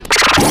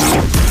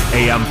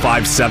AM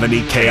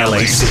 570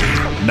 KLAC,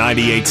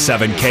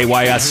 98.7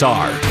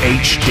 KYSR,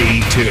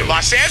 HD2.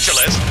 Los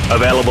Angeles.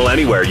 Available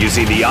anywhere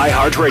using the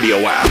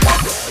iHeartRadio app.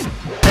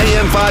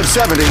 AM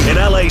 570. An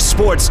LA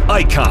sports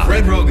icon.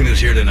 Fred Rogan is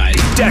here tonight.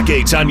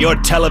 Decades on your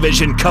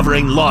television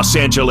covering Los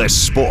Angeles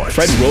sports.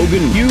 Fred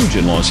Rogan, huge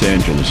in Los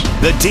Angeles.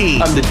 The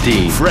Dean. I'm the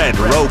Dean. Fred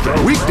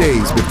Rogan.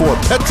 Weekdays before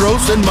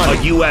Petros and A money.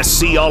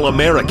 USC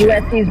All-American.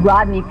 USC's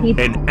Rodney Peete.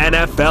 An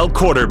NFL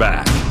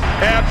quarterback.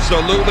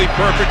 Absolutely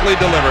perfectly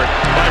delivered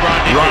by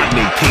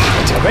Rodney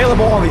Peete.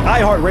 Available on the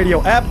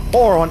iHeartRadio app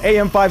or on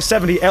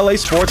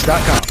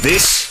AM570LAsports.com.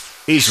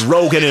 This is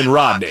Rogan and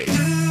Rodney.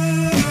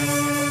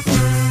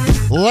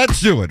 Let's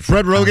do it.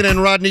 Fred Rogan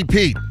and Rodney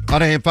Peete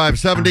on AM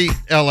 570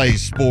 LA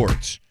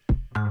Sports.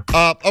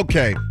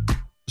 Okay,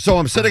 so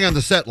I'm sitting on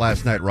the set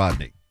last night,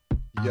 Rodney.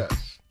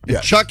 Yes.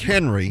 Chuck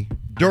Henry,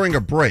 during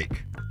a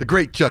break, The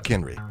great Chuck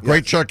Henry.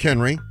 great Chuck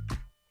Henry,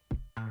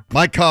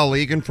 my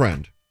colleague and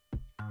friend,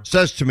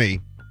 says to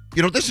me,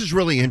 you know, this is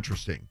really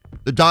interesting.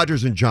 The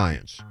Dodgers and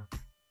Giants,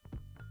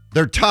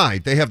 they're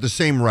tied. They have the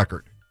same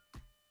record.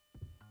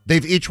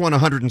 They've each won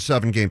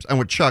 107 games. I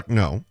went, Chuck,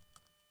 no.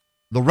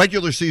 The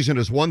regular season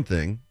is one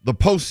thing. The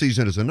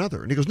postseason is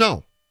another. And he goes,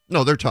 no,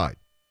 they're tied.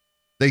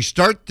 They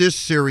start this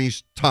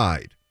series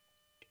tied.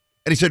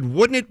 And he said,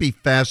 wouldn't it be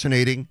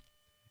fascinating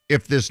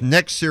if this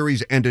next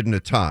series ended in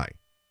a tie?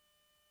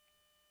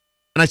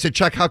 And I said,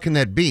 Chuck, how can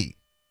that be?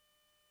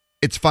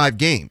 It's 5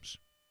 games.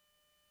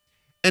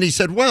 And he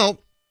said, well,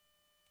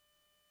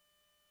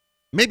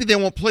 maybe they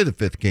won't play the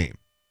 5th game.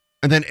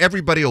 And then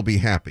everybody will be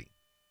happy.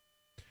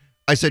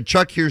 I said,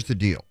 Chuck, here's the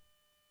deal.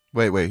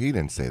 Wait, he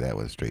didn't say that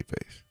with a straight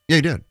face. Yeah,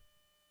 he did.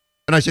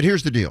 And I said,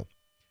 here's the deal.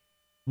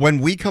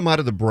 When we come out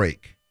of the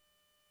break,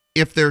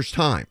 if there's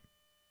time,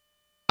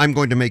 I'm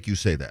going to make you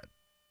say that.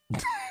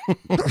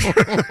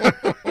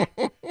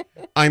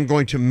 I'm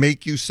going to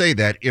make you say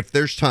that if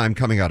there's time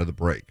coming out of the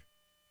break.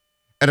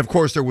 And, of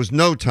course, there was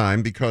no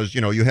time because,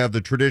 you know, you have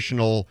the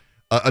traditional,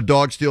 a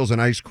dog steals an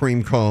ice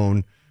cream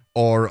cone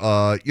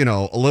or, you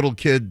know, a little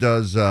kid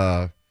does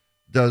a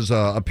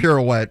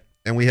pirouette.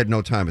 And we had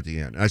no time at the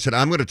end. And I said,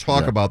 I'm going to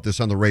talk about this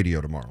on the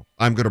radio tomorrow.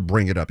 I'm going to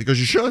bring it up because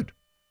you should.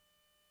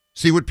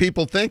 See what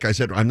people think. I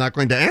said, I'm not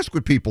going to ask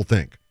what people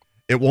think.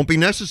 It won't be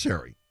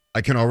necessary. I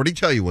can already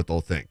tell you what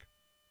they'll think.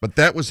 But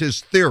that was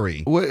his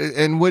theory.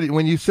 And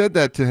when you said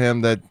that to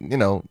him, that, you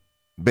know,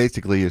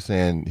 basically you're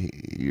saying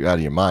you're out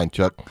of your mind,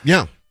 Chuck.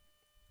 Yeah.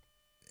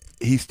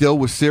 He still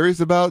was serious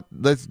about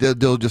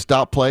they'll just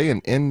stop play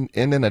and end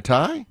in a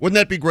tie? Wouldn't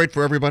that be great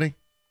for everybody?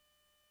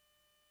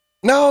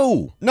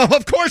 No,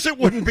 of course it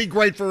wouldn't be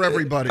great for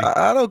everybody.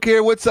 I don't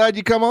care what side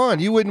you come on.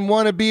 You wouldn't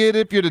want to be it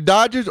if you're the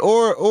Dodgers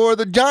or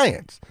the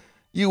Giants.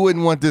 You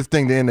wouldn't want this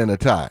thing to end in a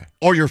tie.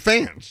 Or your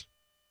fans.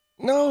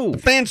 No. The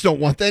fans don't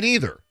want that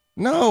either.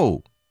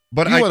 No.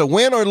 But you want to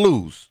win or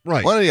lose.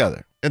 Right. One or the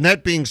other. And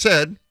that being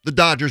said, the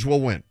Dodgers will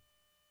win.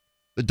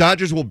 The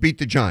Dodgers will beat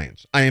the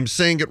Giants. I am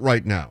saying it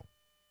right now.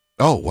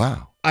 Oh,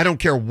 wow. I don't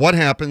care what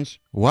happens.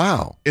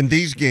 Wow. In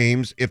these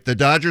games, if the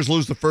Dodgers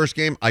lose the first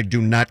game, I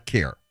do not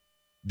care.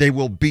 They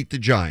will beat the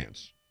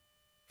Giants.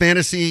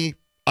 Fantasy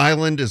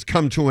Island has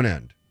come to an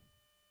end.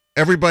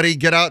 Everybody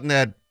get out in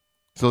that.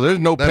 So there's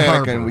no panic.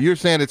 harbor. And you're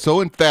saying it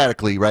so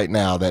emphatically right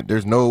now that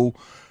there's no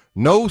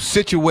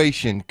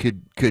situation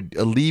could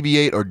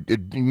alleviate or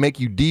make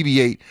you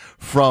deviate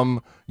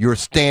from your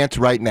stance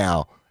right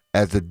now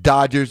as the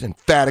Dodgers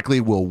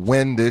emphatically will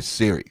win this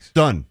series.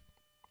 Done.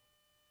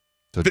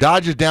 So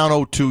Dodgers down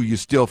 0-2, you're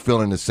still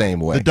feeling the same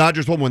way. The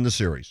Dodgers will win the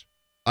series.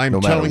 I'm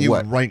No matter telling you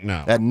what. right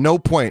now. At no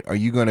point are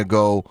you going to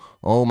go,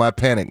 oh, my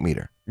panic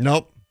meter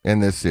Nope. in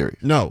this series.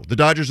 No, the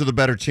Dodgers are the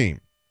better team.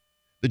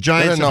 The It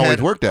Giants doesn't have always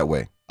had, work that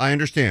way. I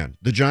understand.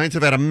 The Giants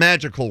have had a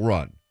magical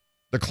run.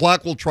 The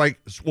clock will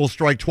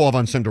strike 12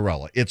 on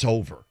Cinderella. It's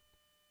over.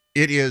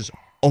 It is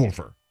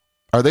over.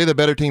 Are they the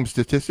better team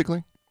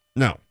statistically?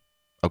 No,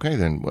 Okay,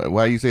 then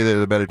why do you say they're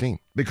the better team?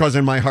 because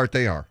in my heart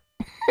they are.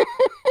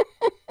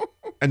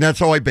 And that's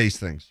how I base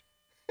things.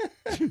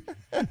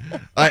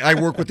 I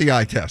work with the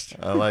eye test.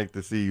 I like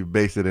to see you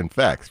base it in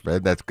facts,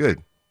 Fred. That's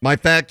good. My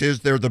fact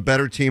is they're the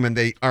better team and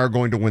they are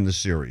going to win the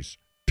series.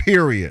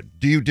 Period.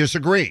 Do you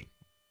disagree?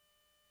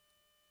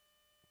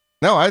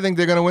 No, I think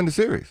they're going to win the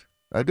series.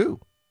 I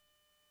do.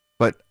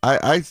 But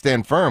I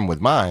stand firm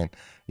with mine.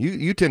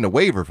 You tend to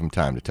waver from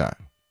time to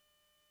time.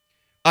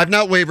 I've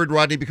not wavered,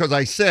 Rodney, because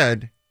I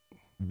said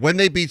when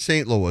they beat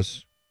St.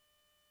 Louis.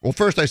 Well,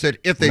 first I said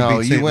if they beat St.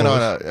 Louis. No, you went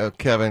on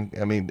Kevin.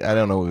 I mean, I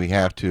don't know if we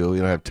have to. We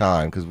don't have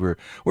time because we're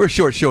a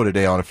short show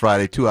today on a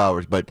Friday, 2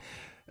 hours. But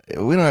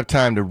we don't have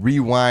time to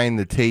rewind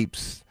the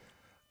tapes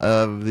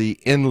of the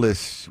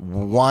endless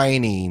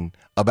whining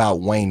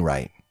about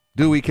Wainwright.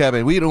 Do we,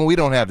 Kevin? We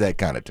don't have that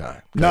kind of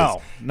time.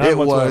 No, none it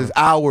whatsoever. was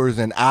hours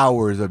and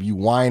hours of you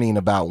whining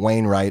about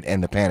Wainwright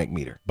and the panic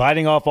meter.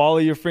 Biting off all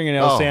of your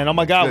fingernails, saying, "Oh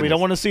my God, we goodness.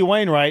 don't want to see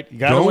Wainwright. You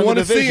got to Don't win want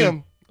the to see division."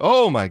 him.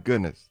 Oh my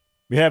goodness.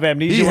 We have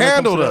amnesia. He when it comes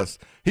handled to that. us.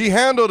 He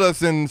handled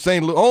us in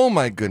St. Louis. Oh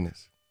my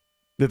goodness.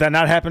 Did that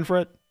not happen,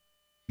 Fred?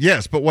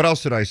 Yes, but what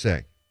else did I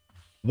say?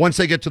 Once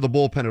they get to the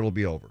bullpen, it'll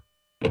be over.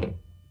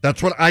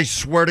 That's what I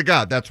swear to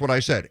God. That's what I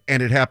said.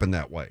 And it happened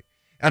that way.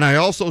 And I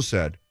also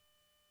said,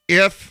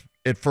 if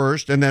at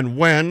first and then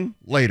when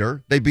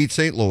later they beat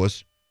St.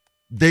 Louis,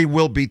 they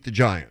will beat the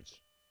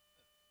Giants.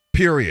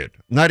 Period.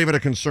 Not even a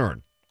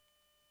concern.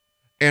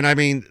 And I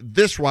mean,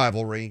 this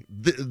rivalry,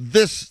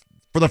 this,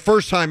 for the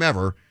first time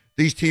ever,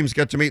 these teams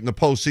get to meet in the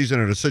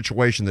postseason in a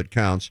situation that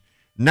counts.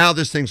 Now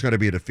this thing's going to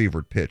be at a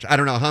fevered pitch. I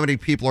don't know how many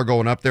people are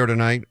going up there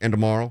tonight and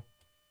tomorrow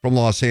from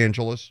Los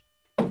Angeles.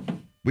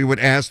 We would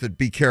ask that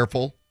be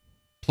careful,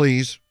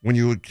 please, when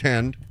you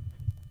attend.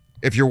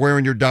 If you're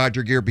wearing your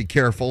Dodger gear, be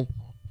careful.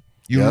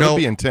 It'll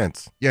be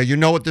intense. Yeah, you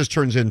know what this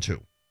turns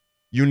into.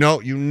 You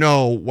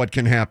know what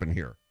can happen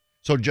here.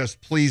 So just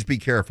please be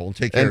careful and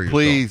take care of yourself. And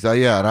please,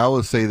 and I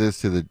will say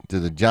this to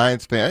the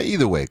Giants fan,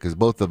 either way, because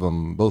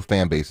both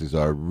fan bases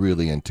are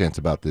really intense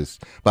about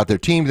their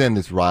teams and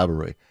this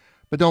rivalry.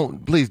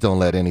 But please don't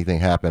let anything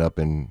happen up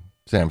in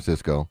San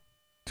Francisco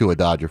to a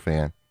Dodger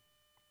fan.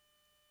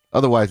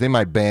 Otherwise, they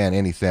might ban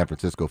any San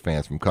Francisco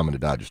fans from coming to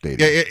Dodger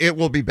Stadium. Yeah, it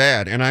will be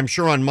bad. And I'm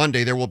sure on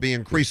Monday there will be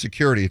increased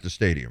security at the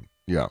stadium.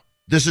 Yeah.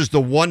 This is the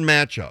one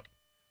matchup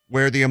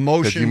where the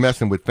emotions... Because you're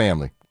messing with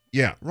family.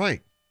 Yeah,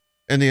 right.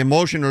 And the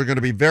emotion are going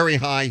to be very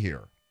high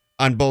here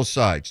on both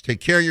sides. Take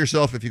care of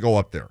yourself if you go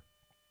up there.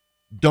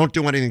 Don't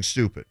do anything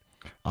stupid.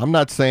 I'm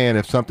not saying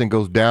if something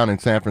goes down in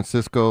San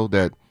Francisco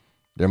that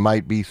there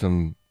might be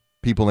some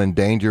people in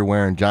danger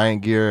wearing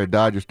Giant gear at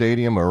Dodger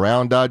Stadium or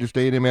around Dodger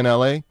Stadium in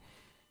L.A.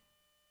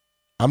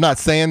 I'm not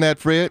saying that,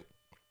 Fred.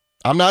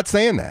 I'm not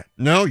saying that.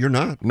 No, you're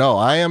not. No,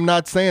 I am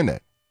not saying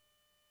that.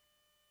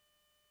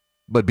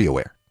 But be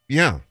aware.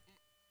 Yeah,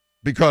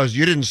 because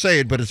you didn't say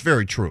it, but it's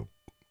very true.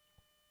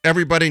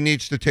 Everybody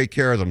needs to take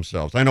care of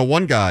themselves. I know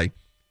one guy,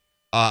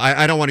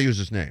 I don't want to use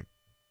his name.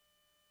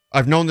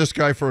 I've known this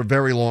guy for a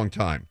very long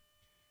time.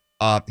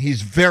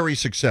 He's very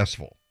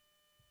successful.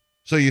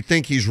 So you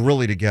think he's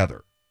really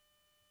together.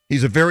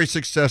 He's a very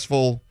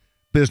successful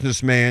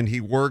businessman. He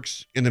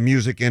works in the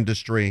music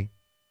industry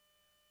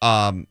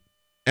and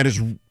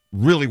is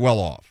really well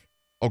off.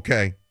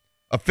 Okay?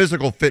 A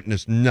physical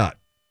fitness nut.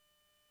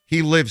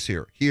 He lives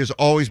here. He has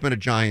always been a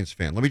Giants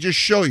fan. Let me just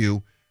show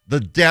you the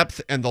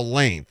depth and the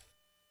length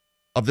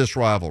of this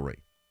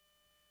rivalry.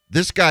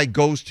 This guy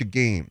goes to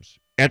games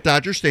at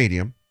Dodger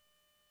Stadium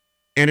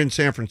and in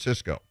San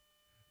Francisco,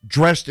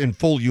 dressed in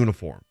full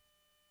uniform.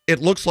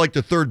 It looks like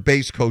the third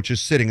base coach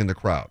is sitting in the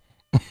crowd.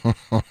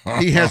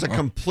 He has a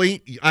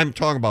complete, I'm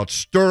talking about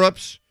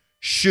stirrups,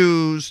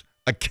 shoes,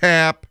 a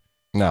cap.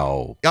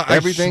 No.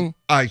 Everything?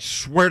 I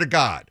swear to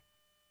God,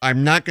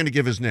 I'm not going to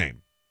give his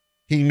name.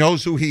 He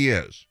knows who he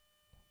is.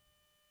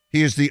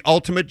 He is the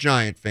ultimate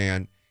Giant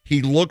fan.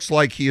 He looks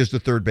like he is the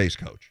third base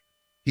coach.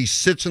 He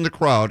sits in the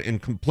crowd in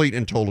complete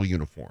and total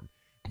uniform.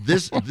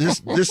 This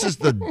is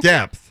the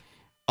depth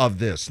of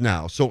this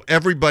now. So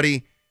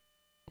everybody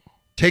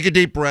take a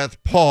deep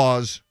breath,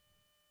 pause,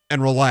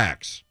 and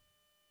relax.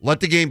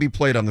 Let the game be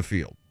played on the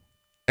field.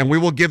 And we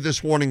will give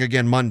this warning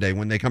again Monday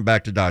when they come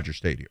back to Dodger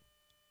Stadium.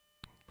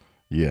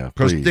 Yeah,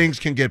 because things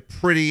can get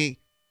pretty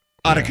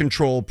out of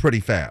control pretty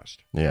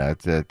fast. Yeah,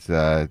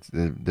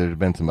 there's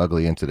been some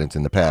ugly incidents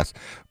in the past.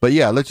 But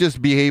yeah, let's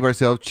just behave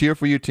ourselves, cheer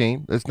for your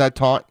team. Let's not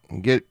taunt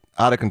and get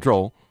out of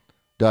control,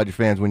 Dodger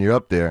fans, when you're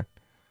up there.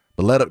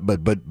 But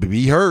but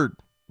be heard.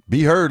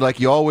 Be heard like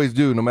you always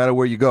do, no matter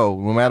where you go,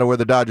 no matter where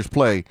the Dodgers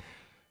play.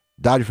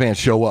 Dodger fans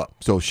show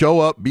up. So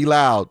show up, be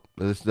loud.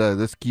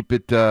 Let's keep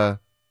it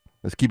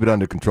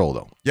under control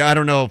though. Yeah, I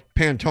don't know if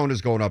Pantone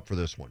is going up for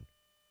this one.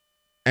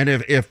 And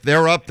if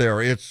they're up there,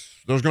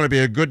 there's going to be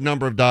a good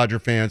number of Dodger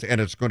fans, and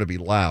it's going to be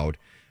loud.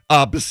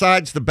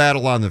 Besides the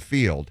battle on the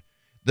field,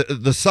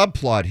 the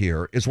subplot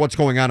here is what's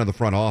going on in the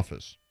front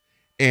office.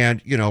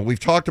 And, we've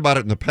talked about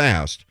it in the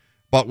past,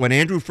 but when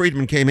Andrew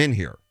Friedman came in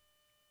here,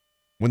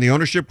 when the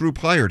ownership group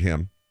hired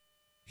him,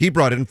 he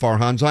brought in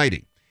Farhan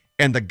Zaidi.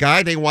 And the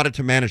guy they wanted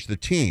to manage the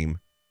team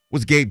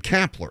was Gabe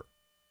Kapler.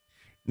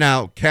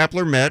 Now,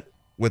 Kapler met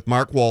with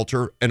Mark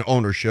Walter and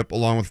ownership,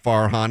 along with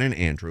Farhan and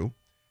Andrew,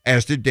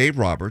 as did Dave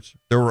Roberts.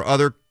 There were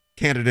other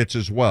candidates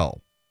as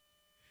well.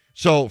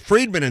 So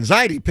Friedman and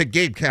Zaidi picked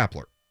Gabe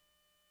Kapler.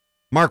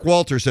 Mark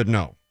Walter said,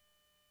 no,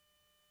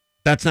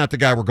 that's not the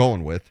guy we're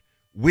going with.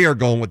 We are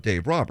going with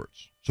Dave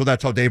Roberts. So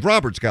that's how Dave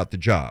Roberts got the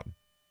job.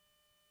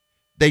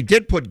 They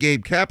did put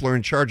Gabe Kapler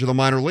in charge of the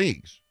minor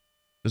leagues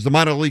as the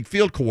minor league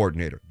field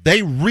coordinator.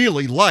 They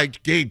really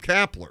liked Gabe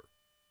Kapler.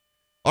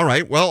 All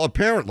right, well,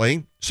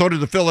 apparently, so did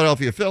the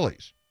Philadelphia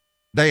Phillies.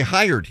 They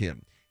hired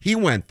him. He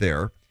went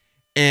there,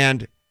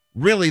 and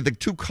really the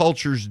two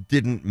cultures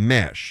didn't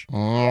mesh.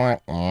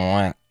 They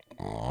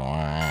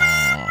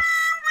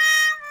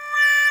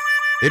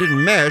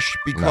didn't mesh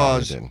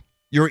because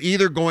you're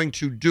either going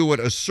to do it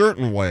a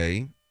certain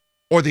way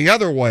or the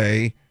other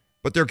way,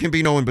 but there can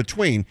be no in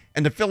between.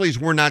 And the Phillies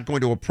were not going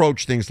to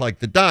approach things like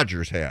the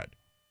Dodgers had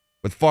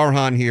with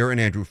Farhan here and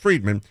Andrew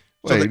Friedman.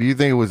 Wait, do you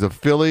think it was a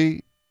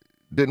Philly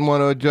didn't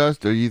want to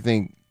adjust, or you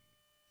think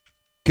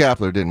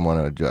Kapler didn't want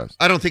to adjust?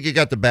 I don't think he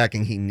got the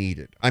backing he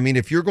needed. I mean,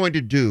 if you're going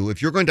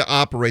to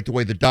operate the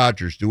way the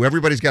Dodgers do,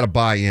 everybody's got to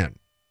buy in.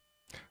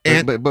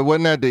 But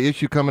wasn't that the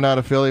issue coming out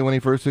of Philly when he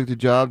first took the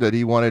job, that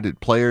he wanted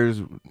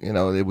players,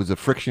 it was a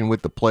friction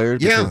with the players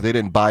because they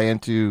didn't buy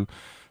into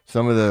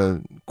some of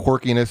the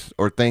quirkiness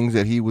or things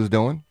that he was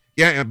doing?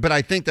 Yeah, but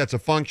I think that's a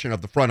function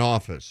of the front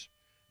office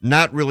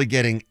not really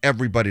getting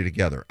everybody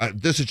together.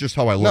 This is just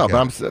how I look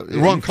at it. The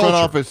wrong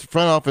culture.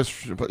 Front office,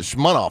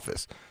 schmunt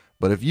office.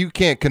 But if you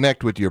can't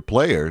connect with your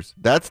players,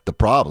 that's the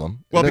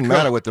problem. It doesn't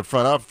matter what the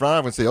front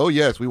office say, oh,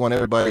 yes, we want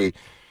everybody,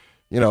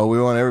 we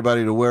want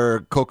everybody to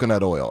wear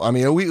coconut oil. I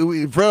mean,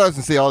 we front office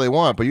can say all they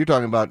want, but you're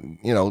talking about,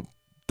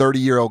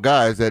 30-year-old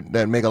guys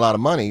that make a lot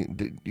of money.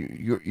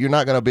 You're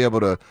not going to be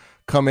able to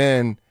come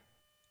in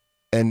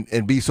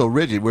and be so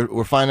rigid.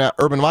 We're finding out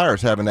Urban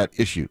Meyer's having that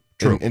issue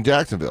in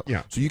Jacksonville.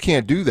 Yeah. So you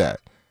can't do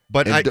that.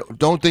 But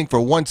don't think for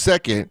 1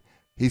 second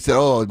he said,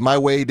 oh, my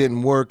way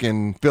didn't work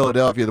in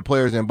Philadelphia. The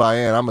players didn't buy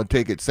in. I'm going to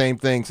take it same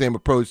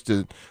approach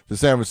to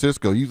San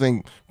Francisco. You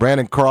think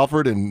Brandon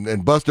Crawford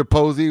and Buster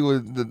Posey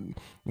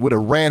would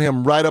have ran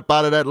him right up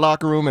out of that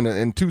locker room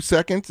in 2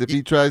 seconds if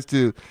he tries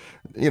to,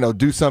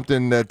 do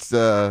something that's,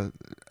 I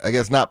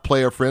guess, not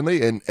player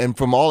friendly. And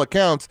from all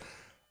accounts,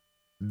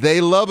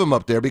 they love him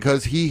up there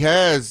because he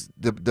has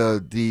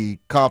the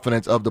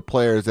confidence of the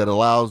players that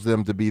allows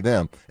them to be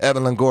them.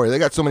 Evan Longoria, they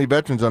got so many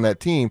veterans on that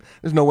team.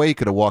 There's no way he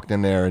could have walked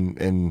in there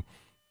and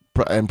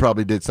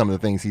probably did some of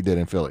the things he did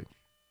in Philly.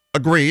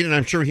 Agreed, and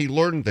I'm sure he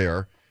learned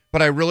there.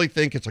 But I really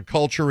think it's a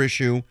culture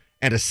issue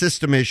and a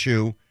system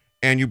issue,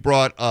 and you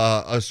brought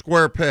a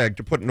square peg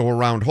to put into a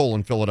round hole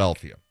in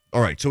Philadelphia.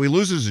 All right, so he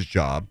loses his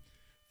job.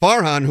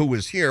 Farhan, who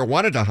was here,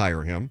 wanted to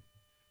hire him,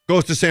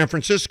 goes to San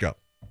Francisco.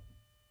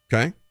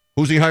 Okay?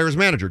 Who's he hire as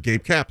manager?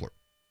 Gabe Kapler.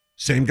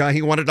 Same guy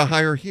he wanted to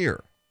hire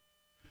here.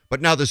 But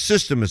now the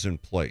system is in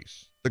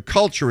place. The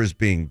culture is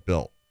being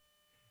built.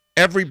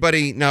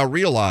 Everybody now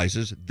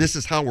realizes this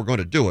is how we're going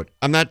to do it.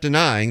 I'm not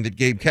denying that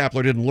Gabe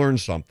Kapler didn't learn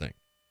something.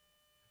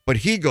 But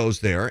he goes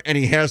there, and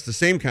he has the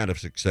same kind of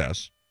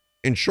success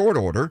in short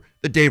order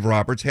that Dave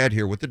Roberts had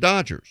here with the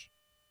Dodgers.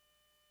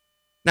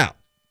 Now,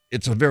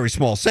 it's a very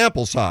small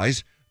sample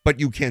size,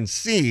 but you can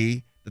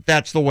see that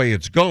that's the way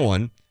it's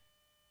going.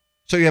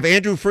 So you have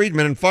Andrew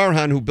Friedman and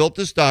Farhan who built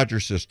this Dodger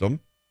system.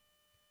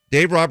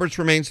 Dave Roberts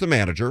remains the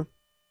manager.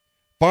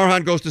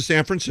 Farhan goes to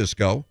San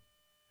Francisco,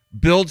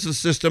 builds the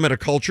system and a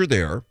culture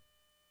there,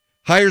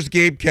 hires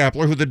Gabe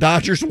Kapler, who the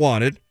Dodgers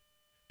wanted,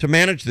 to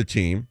manage the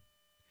team,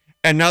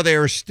 and now they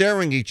are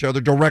staring each other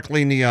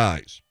directly in the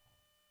eyes.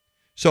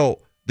 So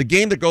the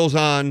game that goes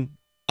on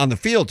the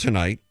field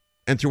tonight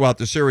and throughout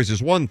the series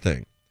is one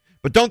thing.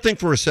 But don't think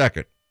for a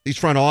second these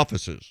front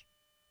offices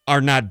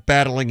are not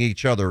battling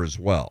each other as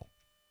well.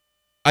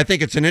 I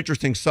think it's an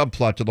interesting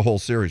subplot to the whole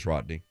series,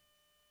 Rodney.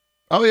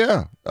 Oh,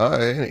 yeah.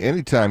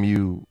 Anytime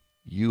you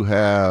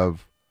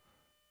have,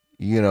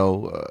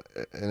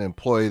 an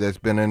employee that's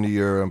been under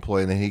your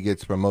employee and then he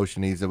gets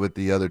promotion, he's with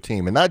the other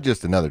team. And not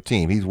just another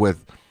team. He's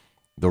with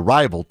the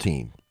rival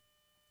team.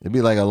 It'd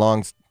be like a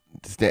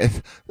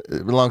long-standing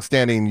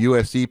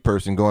USC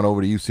person going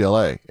over to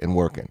UCLA and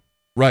working.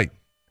 Right.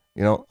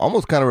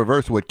 Almost kind of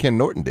reverse what Ken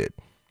Norton did.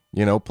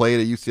 Played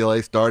at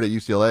UCLA, started at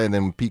UCLA, and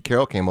then when Pete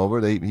Carroll came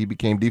over, he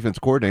became defense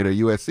coordinator at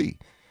USC.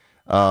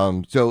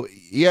 So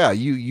yeah,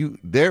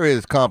 there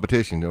is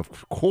competition,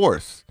 of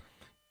course.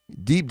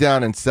 Deep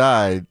down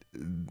inside,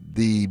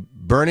 the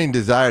burning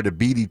desire to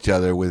beat each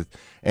other with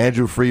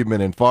Andrew Friedman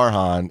and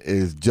Farhan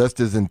is just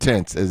as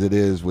intense as it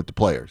is with the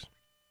players.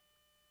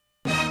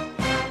 Now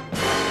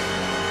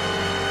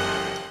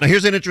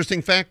here's an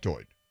interesting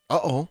factoid.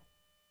 Uh-oh.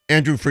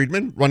 Andrew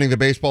Friedman running the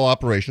baseball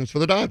operations for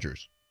the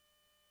Dodgers.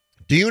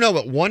 Do you know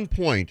at one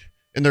point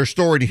in their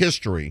storied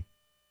history,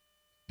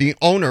 the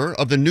owner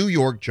of the New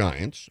York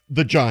Giants,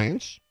 the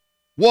Giants,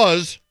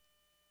 was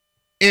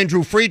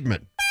Andrew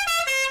Friedman?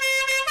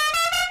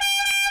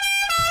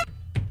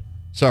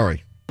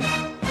 Sorry.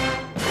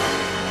 Oh,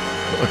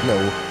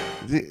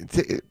 no.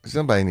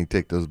 Somebody need to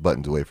take those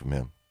buttons away from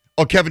him.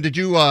 Oh, Kevin, did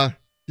you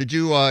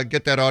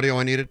get that audio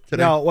I needed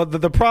today? No, well,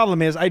 the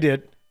problem is I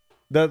did.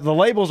 The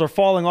labels are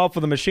falling off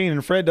of the machine,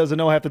 and Fred doesn't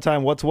know half the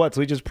time what's what,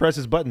 so he just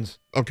presses buttons.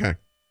 Okay.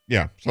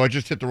 Yeah, so I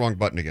just hit the wrong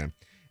button again.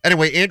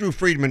 Anyway, Andrew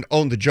Friedman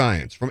owned the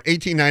Giants from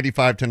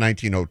 1895 to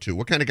 1902.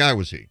 What kind of guy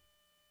was he?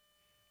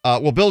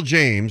 Well, Bill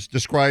James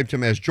described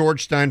him as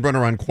George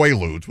Steinbrenner on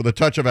Quaaludes with a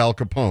touch of Al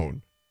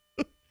Capone.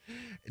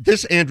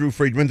 This Andrew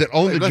Friedman that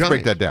owned the Giants.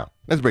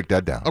 Let's break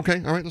that down.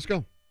 Okay, all right, let's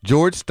go.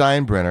 George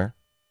Steinbrenner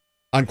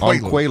on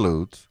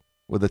Quaaludes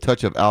with a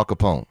touch of Al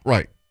Capone.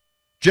 Right.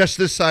 Just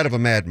this side of a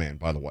madman,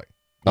 by the way.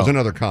 Was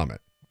another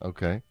comment.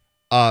 Okay.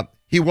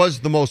 He was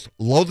the most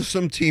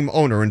loathsome team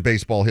owner in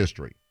baseball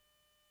history.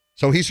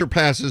 So he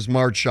surpasses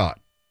Marge Schott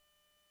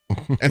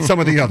and some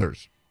of the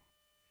others.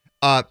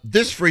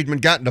 This Friedman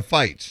got into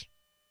fights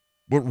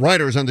with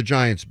writers on the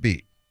Giants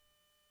beat.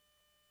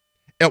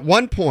 At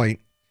one point,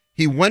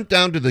 he went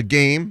down to the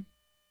game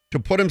to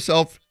put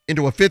himself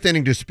into a fifth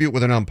inning dispute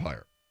with an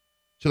umpire.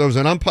 So there was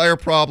an umpire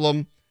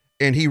problem,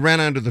 and he ran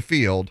onto the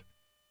field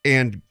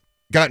and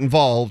got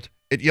involved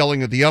at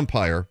yelling at the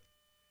umpire.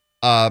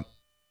 One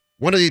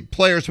of the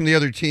players from the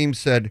other team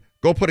said,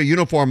 Go put a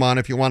uniform on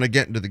if you want to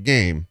get into the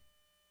game.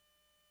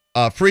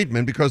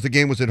 Friedman, because the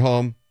game was at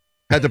home,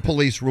 had the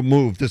police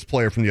remove this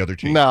player from the other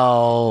team.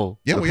 No.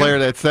 Yeah, the player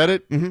that said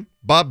it? Mm-hmm.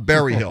 Bob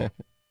Berryhill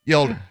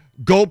yelled,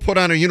 "Go put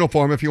on a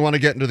uniform if you want to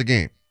get into the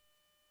game."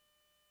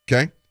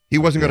 Okay? He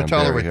wasn't going to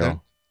tolerate that.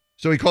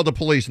 So he called the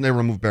police, and they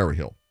removed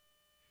Berryhill.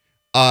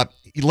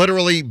 He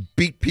literally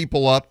beat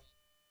people up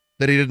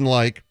that he didn't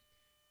like,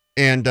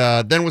 and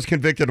then was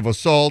convicted of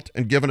assault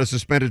and given a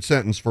suspended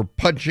sentence for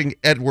punching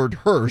Edward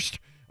Hurst,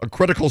 a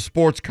critical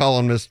sports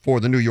columnist for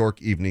the New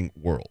York Evening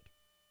World.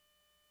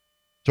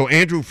 So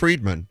Andrew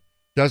Friedman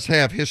does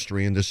have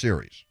history in this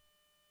series.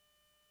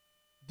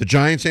 The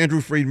Giants' Andrew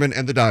Friedman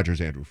and the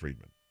Dodgers' Andrew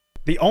Friedman.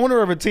 The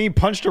owner of a team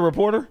punched a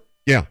reporter?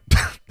 Yeah.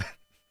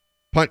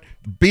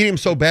 Beat him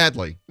so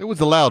badly. It was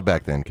allowed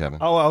back then, Kevin.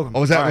 Oh,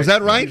 was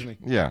that right?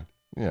 Yeah.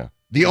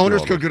 The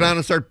owners could go down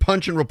and start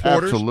punching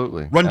reporters?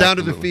 Absolutely. Run down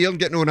to the field,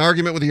 get into an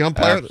argument with the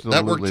umpire? Absolutely,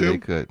 that worked too? they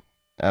could.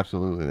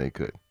 Absolutely, they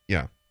could.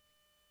 Yeah.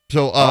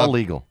 So all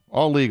legal.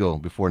 All legal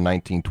before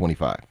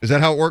 1925. Is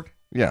that how it worked?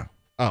 Yeah.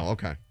 Oh,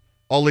 okay.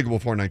 All legal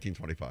before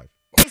 1925.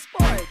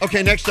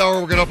 Okay, next hour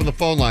we're going to open the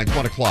phone lines,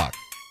 1 o'clock.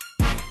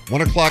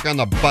 1 o'clock on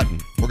the button.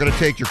 We're going to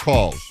take your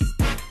calls.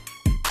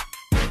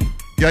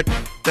 Get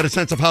a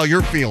sense of how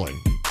you're feeling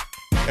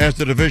as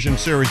the division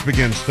series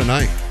begins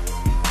tonight.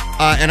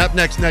 And up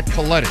next, Ned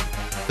Colletti,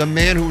 the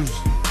man who's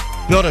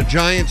built a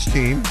Giants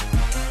team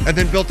and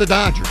then built the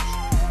Dodgers.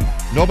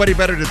 Nobody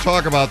better to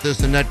talk about this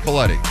than Ned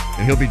Colletti,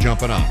 and he'll be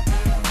jumping on.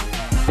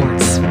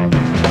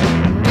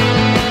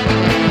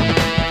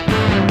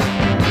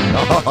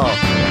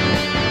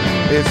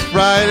 Oh, it's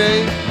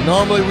Friday.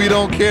 Normally we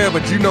don't care,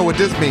 but you know what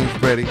this means,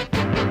 Freddie.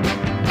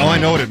 Oh, I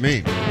know what it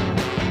means.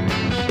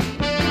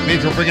 It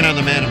means we're bringing on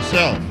the man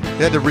himself.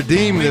 They had to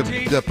redeem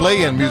the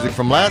play-in music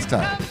from last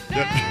time.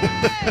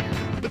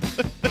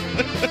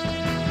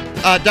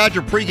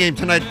 Dodger pregame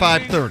tonight,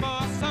 5:30.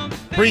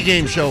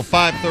 Pregame show,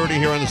 5:30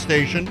 here on the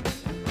station.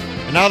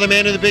 And now the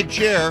man in the big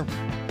chair,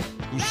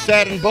 who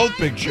sat in both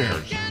big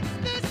chairs,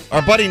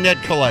 our buddy Ned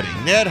Colletti.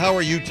 Ned, how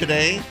are you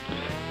today?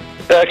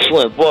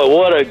 Excellent. Boy,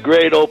 what a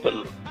great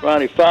open.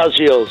 Ronnie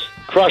Fazio's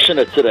crushing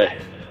it today.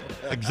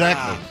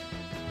 Exactly.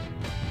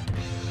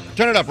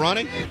 Turn it up,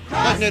 Ronnie.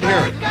 Let Ned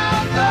hear it.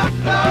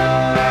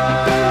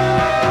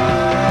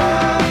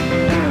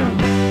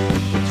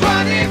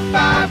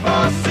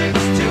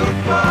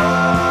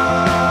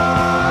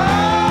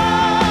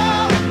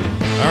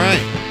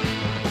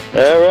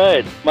 All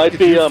right. Might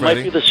be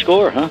the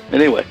score, huh?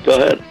 Anyway, go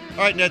ahead. All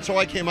right, Ned, so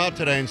I came out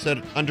today and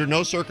said, under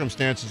no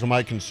circumstances am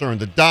I concerned.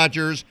 The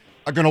Dodgers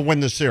are going to win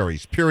the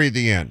series, period,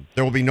 the end.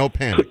 There will be no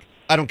panic.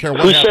 I don't care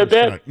what happens. Who said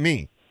that? Tonight.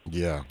 Me.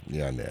 Yeah,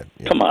 Ned.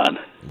 Yeah. Come on.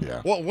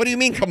 Yeah. Well, what do you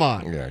mean, come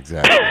on? Yeah,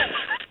 exactly.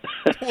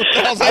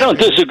 I don't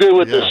disagree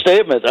with this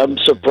statement. I'm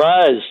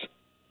surprised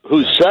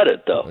who said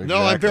it, though. Exactly.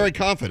 No, I'm very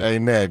confident. Hey,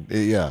 Ned,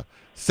 yeah.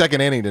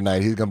 Second inning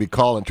tonight, he's going to be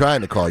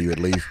trying to call you at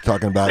least,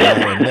 talking about,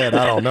 Ned,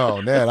 I don't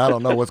know. Ned, I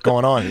don't know what's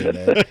going on here,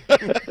 Ned.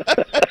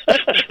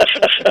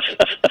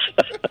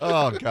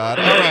 Oh, God.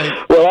 All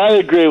right. Well, I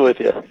agree with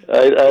you.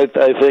 I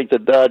think the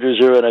Dodgers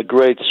are in a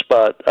great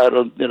spot. I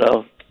don't,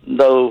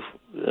 no.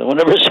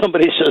 Whenever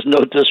somebody says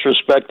no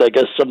disrespect, I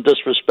guess some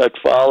disrespect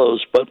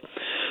follows. But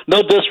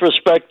no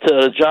disrespect to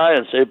the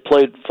Giants. They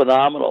played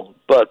phenomenal.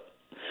 But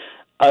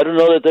I don't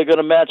know that they're going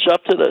to match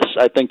up to this.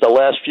 I think the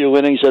last few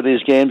innings of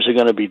these games are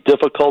going to be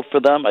difficult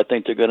for them. I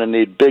think they're going to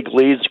need big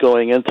leads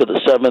going into the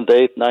 7th,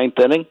 8th, 9th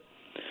inning.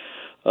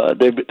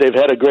 They've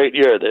had a great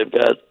year. They've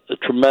got a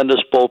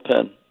tremendous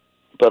bullpen.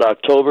 But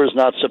October is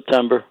not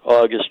September,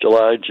 August,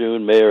 July,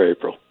 June, May, or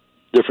April.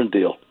 Different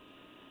deal.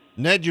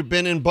 Ned, you've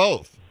been in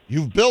both.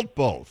 You've built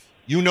both.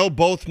 You know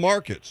both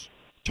markets.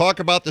 Talk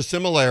about the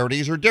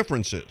similarities or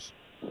differences.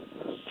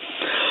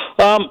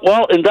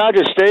 Well, in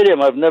Dodger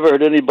Stadium, I've never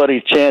heard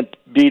anybody chant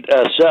 "beat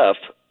SF."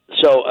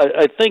 So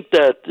I think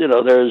that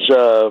there's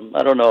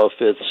I don't know if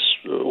it's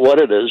what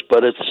it is,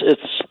 but it's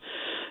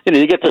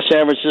you get to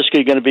San Francisco,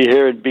 you're going to be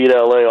here and beat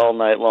LA all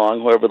night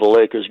long. Wherever the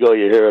Lakers go,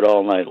 you hear it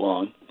all night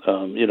long.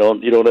 You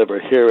don't ever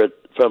hear it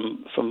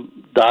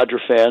from Dodger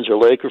fans or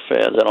Laker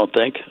fans. I don't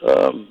think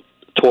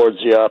towards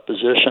the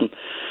opposition.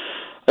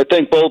 I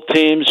think both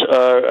teams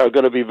are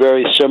going to be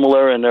very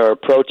similar in their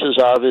approaches,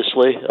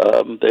 obviously.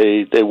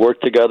 They work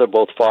together,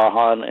 both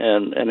Farhan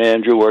and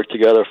Andrew worked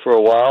together for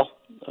a while.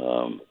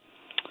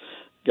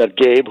 Got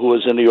Gabe, who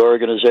was in the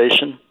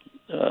organization.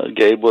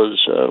 Gabe was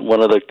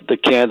one of the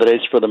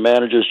candidates for the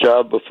manager's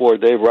job before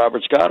Dave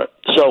Roberts got it.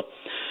 So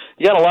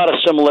you got a lot of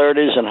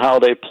similarities in how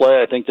they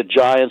play. I think the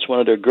Giants,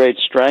 one of their great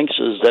strengths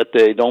is that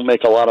they don't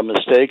make a lot of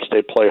mistakes.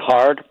 They play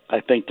hard.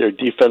 I think their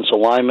defense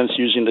alignments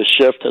using the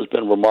shift has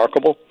been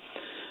remarkable.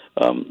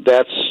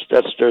 That's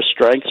their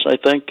strengths, I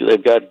think.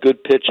 They've got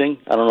good pitching.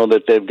 I don't know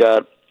that they've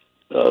got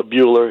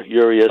Buehler,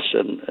 Urias,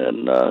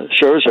 and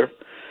Scherzer.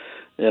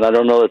 And I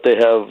don't know that they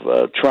have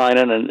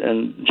Trinan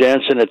and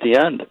Jansen at the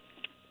end.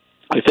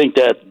 I think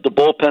that the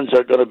bullpens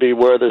are going to be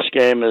where this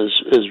game is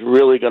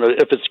really going to,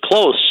 if it's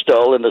close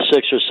still in the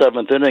 6th or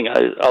 7th inning,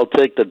 I'll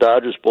take the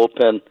Dodgers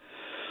bullpen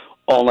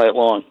all night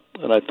long.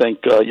 and I think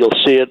you'll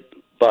see it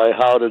by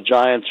how the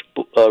Giants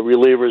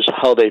relievers,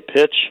 how they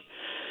pitch.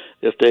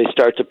 If they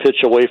start to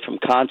pitch away from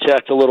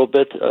contact a little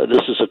bit,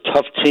 this is a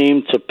tough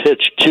team to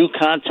pitch to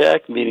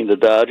contact, meaning the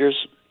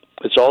Dodgers.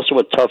 It's also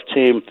a tough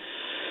team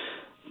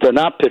to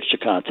not pitch to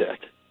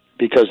contact,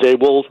 because they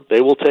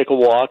will take a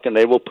walk and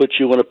they will put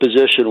you in a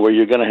position where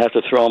you're going to have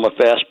to throw them a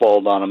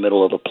fastball down the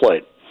middle of the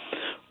plate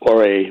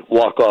or a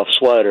walk-off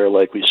slider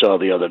like we saw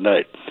the other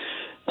night.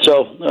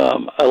 So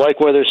I like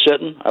where they're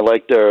sitting. I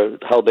like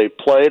how they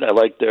played. I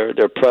like their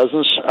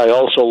presence. I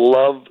also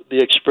love the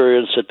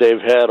experience that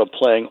they've had of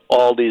playing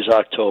all these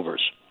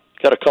Octobers.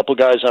 Got a couple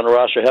guys on the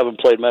roster who haven't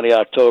played many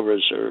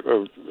Octobers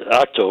or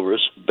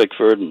Octobers,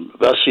 Bickford and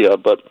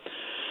Vesia, but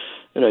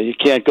you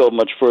can't go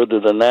much further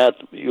than that.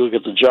 You look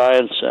at the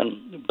Giants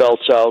and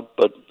belts out,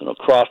 but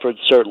Crawford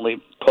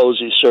certainly,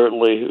 Posey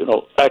certainly,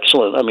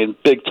 excellent. I mean,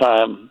 big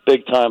time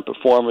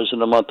performers in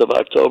the month of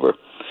October.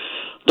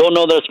 Don't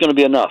know that it's going to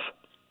be enough.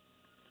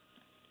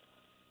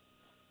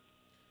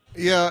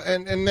 Yeah,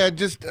 and that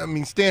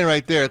staying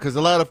right there, because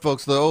a lot of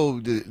folks,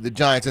 the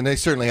Giants, and they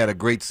certainly had a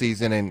great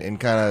season and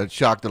kind of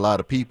shocked a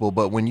lot of people.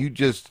 But when you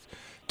just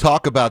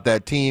talk about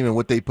that team and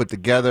what they put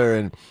together,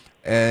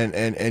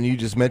 and you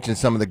just mentioned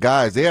some of the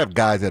guys, they have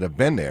guys that have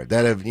been there.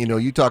 That have,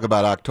 you talk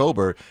about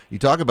October, you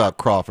talk about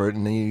Crawford,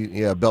 and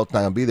then Belt's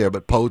not going to be there,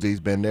 but Posey's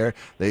been there.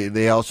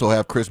 They also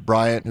have Chris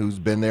Bryant, who's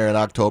been there in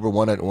October,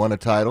 won a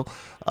title.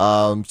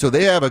 So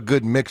they have a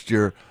good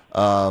mixture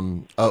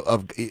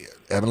of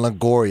Evan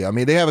Longoria. I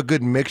mean, they have a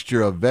good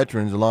mixture of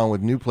veterans along with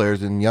new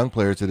players and young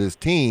players to this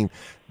team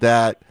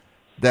that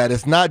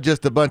it's not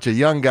just a bunch of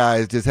young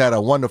guys just had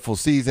a wonderful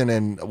season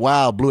and,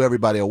 blew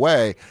everybody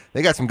away.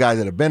 They got some guys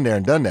that have been there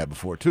and done that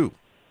before, too.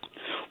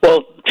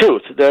 Well,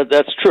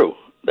 that's true.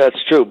 That's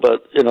true.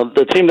 But,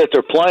 the team that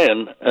they're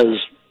playing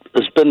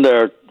has been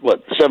there,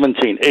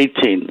 17,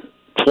 18,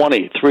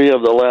 20, 3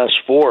 of the last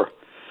 4.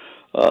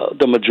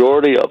 The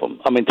majority of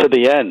them. I mean, to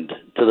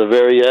the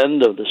very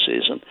end of the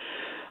season.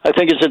 I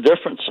think it's a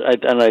difference.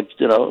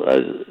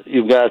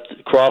 You've got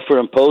Crawford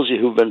and Posey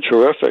who've been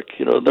terrific.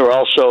 They're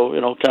also,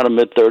 kind of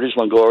mid-30s.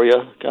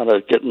 Longoria kind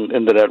of getting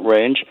into that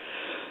range.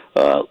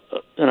 I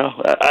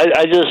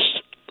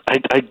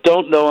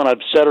don't know, and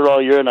I've said it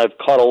all year, and I've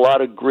caught a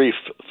lot of grief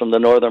from the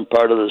northern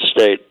part of the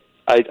state.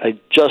 I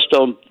just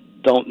don't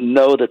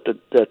know that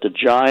the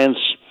Giants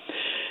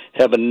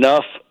have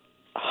enough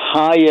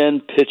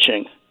high-end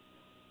pitching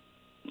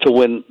to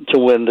win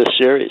this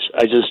series.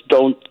 I just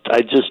don't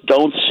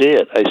see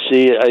it. I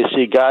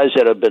see guys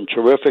that have been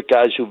terrific,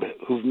 guys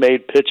who've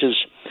made pitches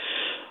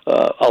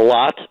a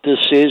lot this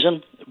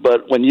season.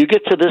 But when you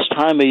get to this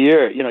time of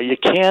year, you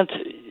can't.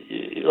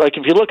 Like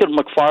if you look at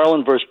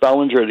McFarland versus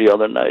Bellinger the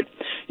other night,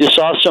 you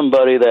saw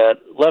somebody that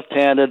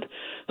left-handed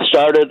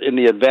started in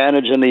the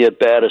advantage in the at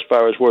bat as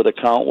far as where the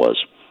count was,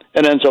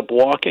 and ends up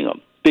walking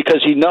him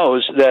because he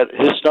knows that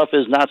his stuff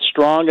is not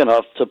strong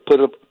enough to put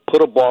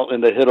a ball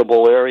in the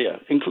hittable area,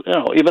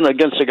 even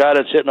against a guy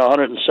that's hitting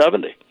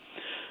 170.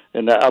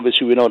 And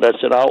obviously we know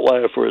that's an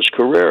outlier for his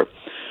career.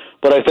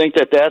 But I think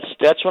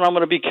that's what I'm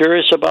going to be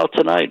curious about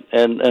tonight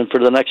and for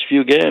the next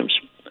few games.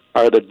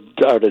 Are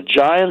the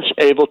Giants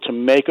able to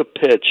make a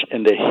pitch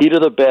in the heat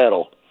of the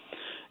battle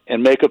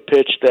and make a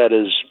pitch that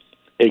is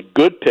a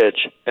good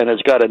pitch and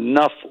has got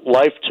enough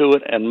life to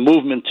it and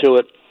movement to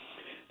it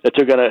that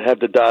they're going to have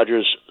the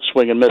Dodgers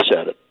swing and miss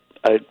at it?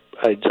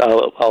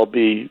 I'll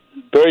be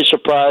very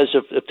surprised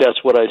if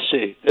that's what I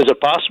see. Is it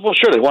possible?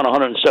 Sure, they won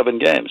 107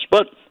 games.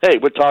 But, hey,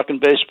 we're talking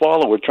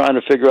baseball, and we're trying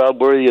to figure out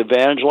where the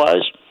advantage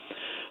lies.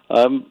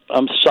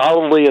 I'm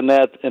solidly in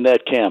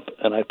that camp,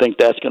 and I think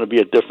that's going to be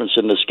a difference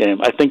in this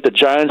game. I think the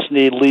Giants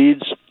need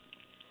leads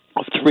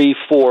of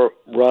 3-4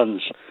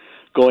 runs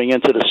going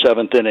into the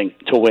 7th inning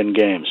to win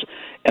games.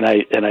 And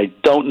I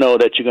don't know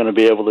that you're going to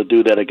be able to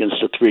do that against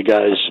the 3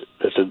 guys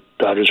that the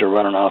Dodgers are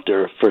running out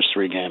their first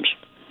 3 games.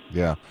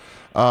 Yeah.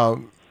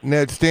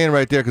 Ned, staying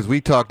right there, because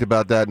we talked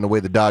about that in the way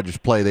the Dodgers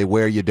play. They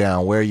wear you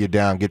down,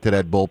 get to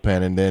that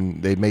bullpen, and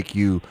then they make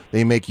you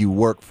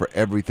work for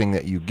everything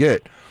that you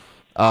get.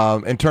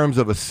 In terms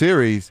of a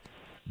series,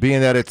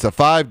 being that it's a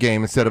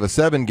 5-game instead of a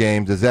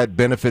 7-game, does that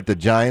benefit the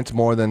Giants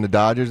more than the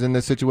Dodgers in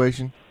this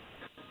situation?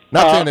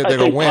 Not saying that they're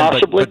going to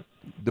win,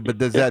 but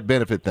does that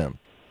benefit them?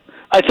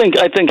 I think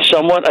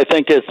somewhat. I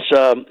think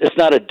it's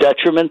not a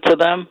detriment to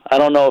them. I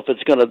don't know if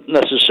it's going to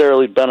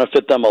necessarily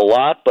benefit them a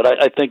lot, but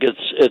I think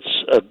it's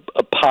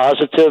a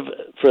positive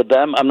for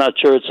them. I'm not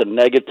sure it's a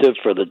negative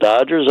for the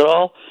Dodgers at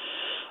all.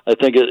 I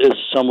think it is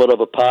somewhat of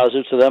a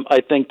positive to them.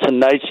 I think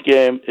tonight's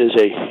game is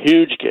a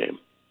huge game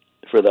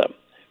for them,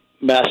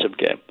 massive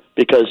game,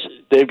 because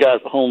they've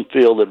got home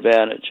field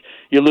advantage.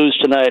 You lose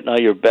tonight, now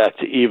you're back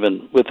to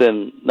even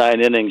within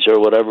 9 innings or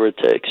whatever it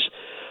takes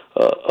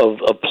of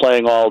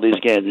playing all these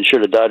games. And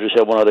sure, the Dodgers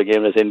had one other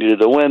game that they needed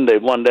to win.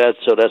 They've won that,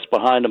 so that's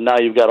behind them. Now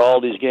you've got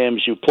all these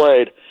games you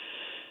played.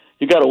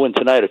 You got to win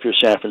tonight if you're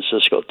San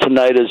Francisco.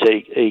 Tonight is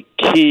a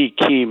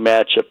key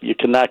matchup. You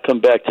cannot come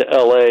back to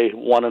L.A.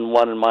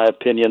 1-1 in my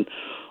opinion,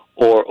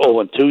 or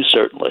 0-2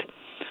 certainly.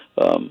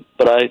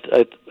 But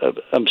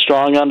I'm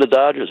strong on the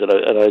Dodgers, and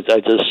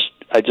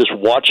I just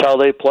watch how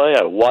they play.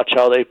 I watch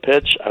how they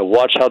pitch. I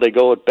watch how they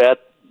go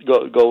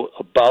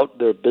about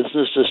their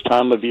business this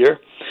time of year.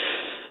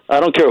 I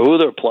don't care who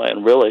they're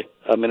playing, really.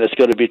 I mean, it's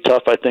going to be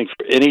tough, I think,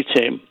 for any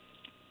team.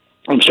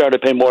 I'm starting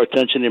to pay more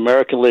attention to the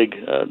American League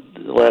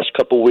the last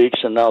couple of weeks,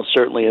 and now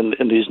certainly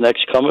in these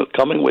next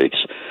coming weeks,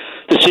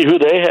 to see who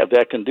they have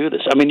that can do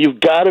this. I mean, you've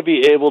got to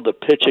be able to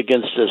pitch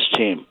against this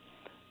team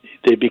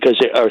because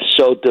they are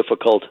so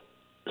difficult,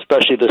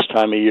 especially this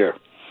time of year.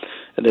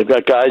 And they've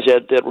got guys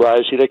that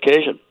rise to the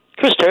occasion.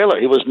 Chris Taylor,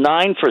 he was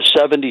 9 for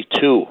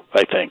 72,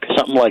 I think,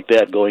 something like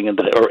that going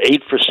into or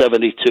 8 for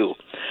 72,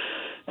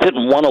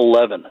 hitting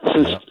 111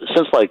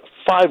 since like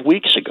 5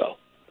 weeks ago.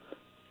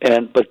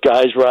 But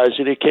guys rise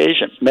to the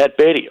occasion. Matt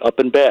Beatty, up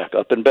and back,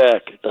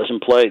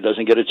 doesn't play,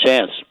 doesn't get a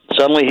chance.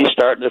 Suddenly he's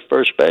starting at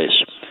first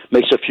base,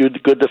 makes a few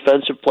good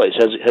defensive plays,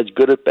 has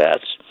good at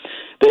bats.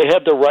 They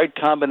have the right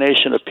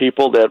combination of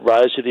people that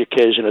rise to the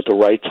occasion at the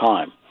right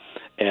time,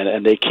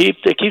 and they keep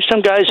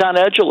some guys on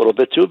edge a little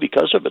bit too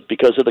because of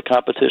the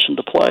competition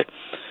to play.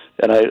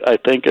 And I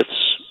think it's.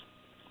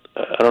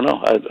 I don't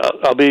know.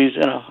 I'll be,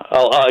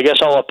 I guess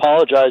I'll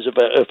apologize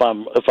if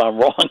I'm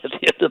wrong at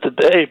the end of the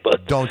day.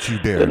 But don't you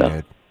dare,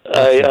 Ned.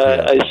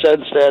 I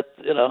sense that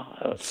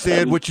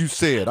said what you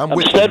said. I'm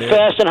with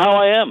steadfast you, in how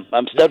I am.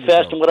 I'm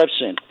steadfast in what I've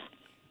seen.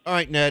 All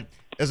right, Ned.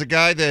 As a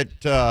guy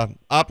that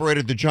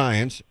operated the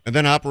Giants and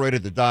then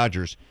operated the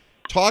Dodgers,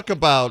 talk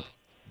about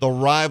the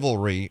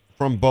rivalry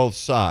from both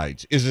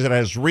sides. Is it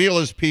as real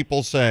as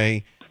people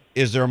say?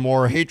 Is there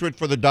more hatred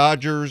for the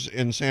Dodgers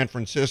in San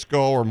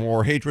Francisco or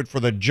more hatred for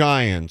the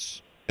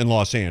Giants in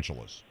Los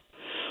Angeles?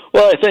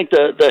 Well, I think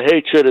the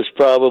hatred is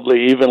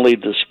probably evenly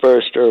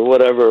dispersed, or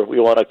whatever we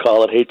want to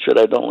call it, hatred.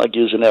 I don't like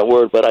using that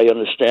word, but I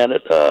understand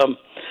it.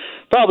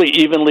 Probably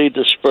evenly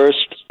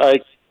dispersed.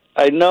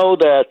 I know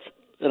that,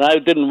 and I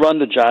didn't run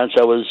the Giants.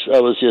 I was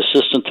the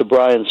assistant to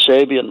Brian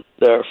Sabian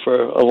there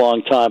for a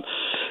long time.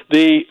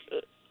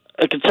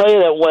 I can tell you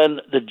that when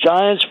the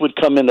Giants would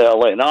come into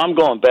L.A. Now I'm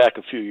going back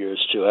a few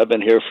years too. I've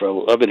been here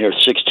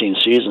 16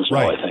 seasons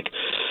now, right. I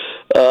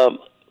think.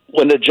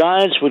 When the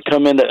Giants would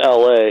come into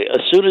L.A., as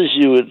soon as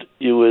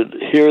you would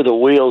hear the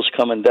wheels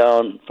coming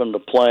down from the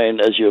plane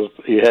as you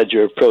had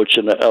your approach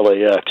in the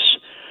LAX,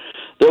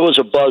 there was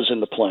a buzz in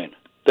the plane.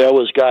 There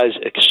was guys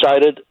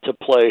excited to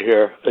play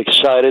here,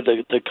 excited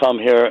to come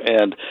here,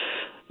 and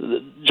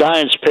the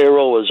Giants'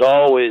 payroll was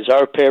always,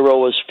 our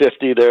payroll was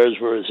 50, theirs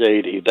was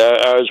 80.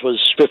 Ours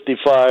was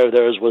 55,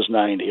 theirs was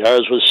 90.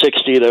 Ours was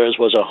 60, theirs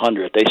was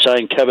 100. They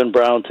signed Kevin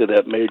Brown to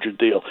that major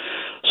deal.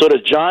 So the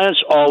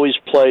Giants always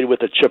played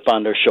with a chip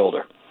on their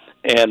shoulder.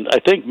 And I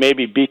think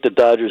maybe beat the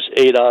Dodgers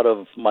 8 out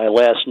of my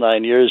last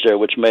 9 years there,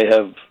 which may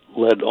have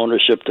led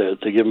ownership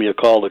to give me a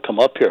call to come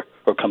up here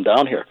or come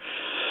down here.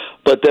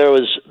 But there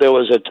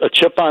was a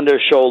chip on their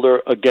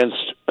shoulder against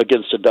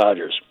the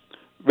Dodgers.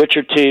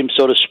 Richer team,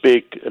 so to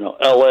speak,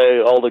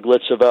 L.A., all the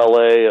glitz of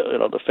L.A.,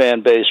 the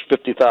fan base,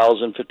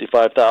 50,000,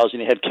 55,000.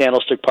 You had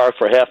Candlestick Park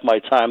for half my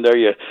time there.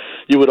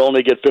 You would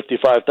only get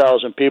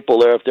 55,000 people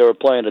there if they were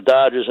playing the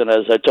Dodgers. And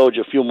as I told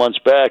you a few months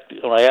back,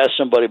 when I asked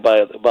somebody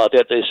about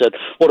that, they said,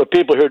 well, the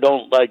people here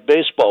don't like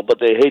baseball, but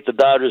they hate the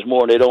Dodgers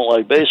more and they don't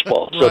like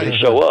baseball, so they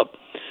show up.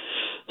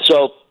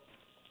 So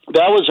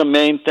that was a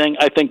main thing.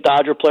 I think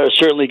Dodger players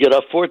certainly get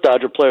up for it.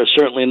 Dodger players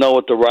certainly know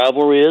what the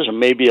rivalry is, and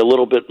maybe a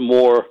little bit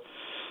more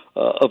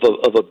of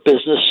a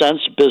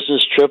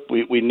business trip.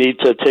 We need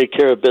to take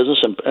care of business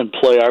and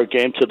play our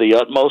game to the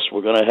utmost.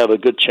 We're going to have a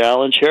good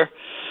challenge here.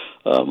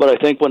 But I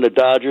think when the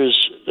Dodgers,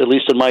 at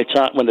least in my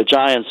time, when the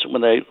Giants,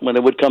 when they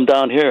would come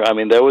down here, I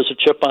mean, there was a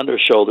chip on their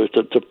shoulder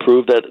to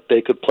prove that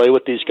they could play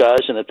with these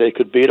guys and that they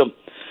could beat them,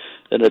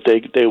 and that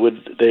they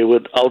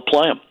would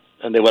outplay them,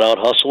 and they would out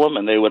hustle them,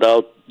 and they would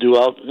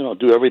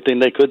do everything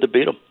they could to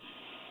beat them.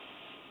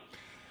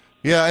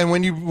 Yeah, and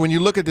when you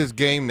look at this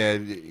game,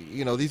 Ned,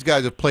 these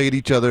guys have played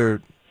each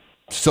other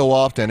so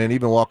often, and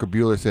even Walker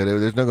Buehler said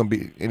there's not going to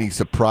be any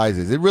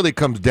surprises. It really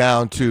comes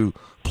down to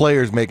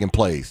players making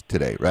plays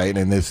today, right,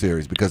 in this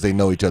series, because they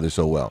know each other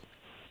so well.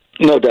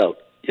 No doubt.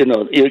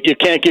 You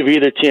can't give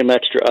either team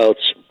extra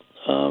outs.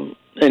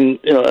 And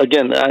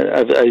again,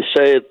 I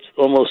say it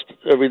almost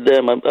every day.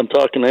 I'm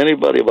talking to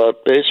anybody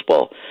about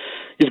baseball.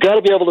 You've got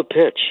to be able to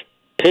pitch.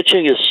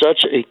 Pitching is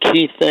such a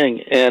key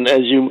thing, and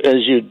as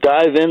you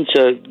dive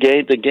into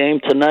the game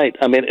tonight,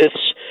 I mean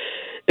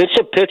it's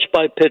a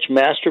pitch-by-pitch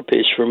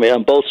masterpiece for me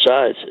on both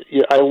sides.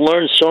 I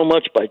learned so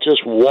much by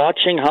just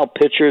watching how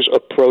pitchers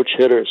approach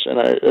hitters, and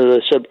as I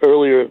said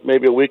earlier,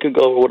 maybe a week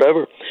ago or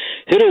whatever,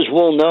 hitters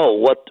will know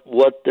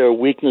what their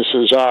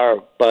weaknesses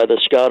are by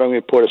the scouting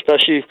report,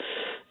 especially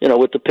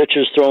with the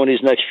pitchers throwing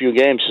these next few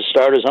games, the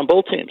starters on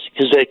both teams,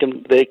 because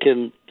they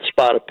can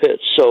spot a pitch.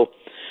 So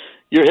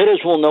your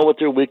hitters will know what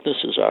their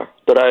weaknesses are,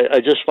 but I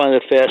just find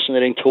it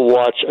fascinating to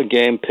watch a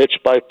game pitch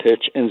by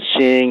pitch and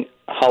seeing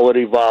how it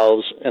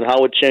evolves and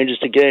how it changes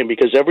the game,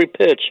 because every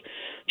pitch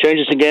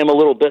changes the game a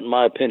little bit, in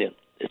my opinion.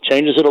 It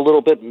changes it a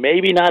little bit,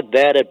 maybe not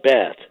that at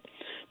bat,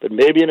 but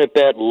maybe an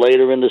at-bat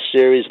later in the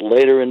series,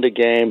 later in the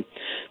game,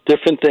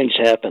 different things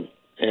happen.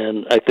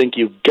 And I think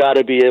you've got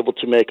to be able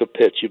to make a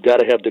pitch. You've got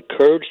to have the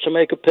courage to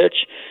make a pitch.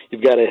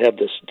 You've got to have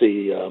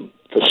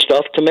the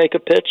stuff to make a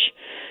pitch.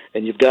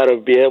 And you've got to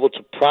be able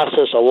to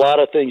process a lot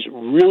of things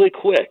really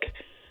quick.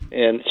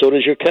 And so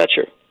does your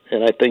catcher.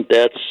 And I think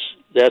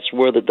that's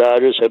where the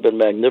Dodgers have been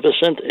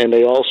magnificent. And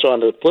they also, on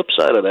the flip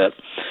side of that,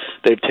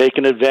 they've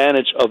taken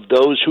advantage of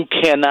those who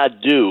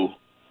cannot do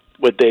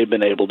what they've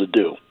been able to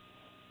do,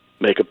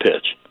 make a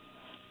pitch.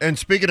 And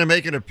speaking of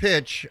making a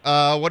pitch,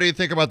 what do you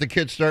think about the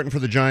kid starting for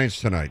the Giants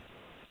tonight?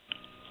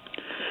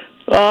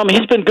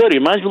 He's been good. He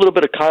reminds me a little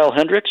bit of Kyle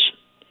Hendricks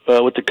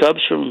with the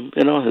Cubs from,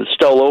 his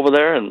style over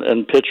there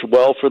and pitched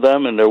well for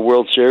them in their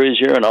World Series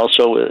here and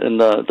also in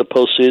the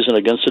postseason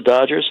against the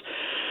Dodgers.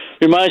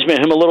 Reminds me of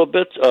him a little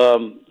bit.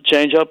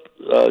 Change-up,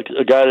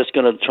 a guy that's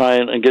going to try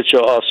and get you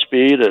off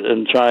speed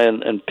and try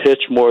and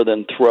pitch more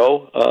than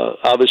throw.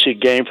 Obviously,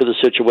 game for the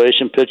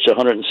situation, pitched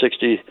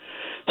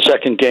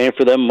 162nd game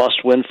for them,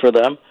 must win for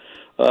them.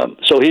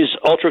 So he's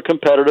ultra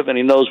competitive and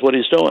he knows what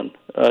he's doing.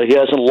 He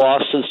hasn't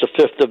lost since the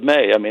 5th of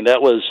May. I mean,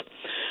 that was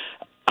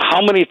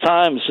how many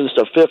times since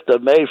the 5th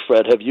of May,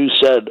 Fred, have you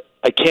said,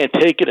 I can't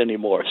take it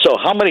anymore? So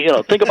how many,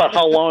 think about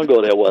how long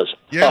ago that was.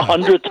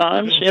 100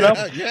 times,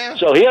 Yeah.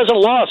 So he hasn't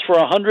lost for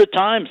 100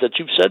 times that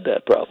you've said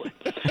that probably.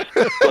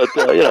 But,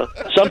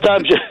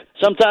 sometimes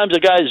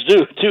the guys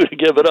do, too, to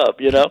give it up,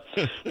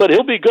 But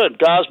he'll be good.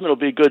 Gosman will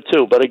be good,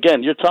 too. But,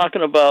 again, you're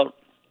talking about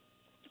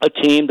a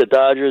team, the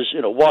Dodgers,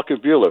 Walker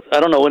Buehler. I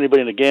don't know anybody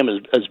in the game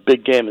as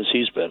big game as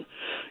he's been.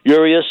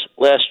 Urias,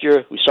 last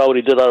year, we saw what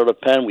he did out of the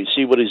pen. We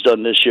see what he's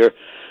done this year.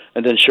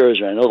 And then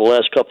Scherzer. I know the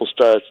last couple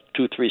starts,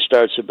 2-3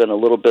 starts, have been a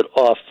little bit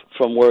off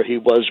from where he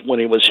was when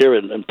he was here,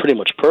 and pretty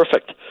much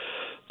perfect.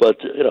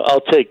 But I'll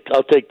take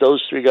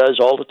those three guys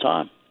all the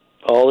time.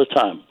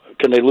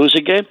 Can they lose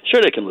a game?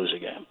 Sure, they can lose a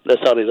game.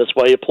 That's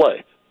why you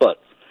play. But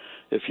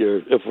if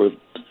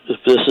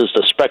this is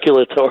the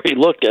speculatory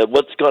look at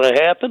what's going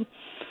to happen,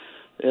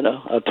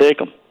 I'll take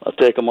them. I'll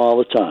take them all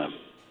the time.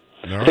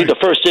 I think the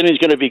first inning is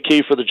going to be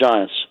key for the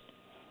Giants.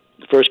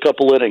 The first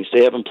couple innings,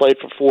 they haven't played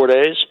for 4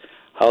 days.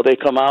 How they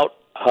come out,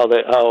 how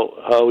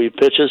he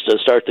pitches to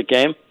start the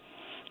game,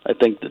 I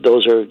think that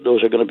those are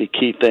going to be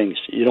key things.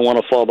 You don't want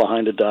to fall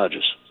behind the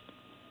Dodgers.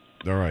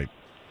 All right.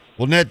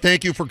 Well, Ned,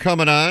 thank you for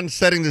coming on,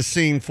 setting the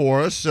scene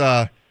for us.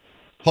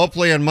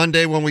 Hopefully on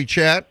Monday when we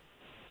chat,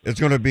 it's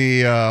going to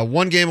be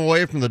one game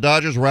away from the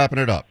Dodgers wrapping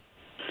it up.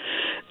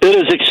 It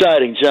is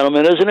exciting,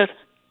 gentlemen, isn't it?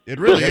 It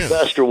really is.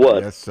 Best or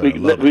what? Yes, sir.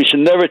 We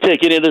should never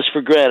take any of this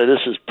for granted.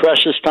 This is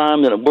precious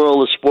time in a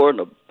world of sport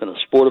and a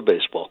sport of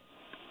baseball.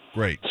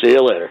 Great. See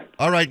you later.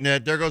 All right,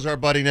 Ned. There goes our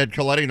buddy Ned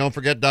Colletti. Don't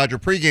forget Dodger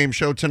pregame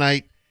show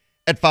tonight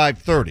at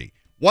 5:30.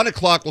 1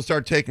 o'clock, we'll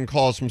start taking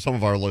calls from some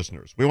of our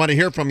listeners. We want to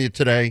hear from you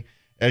today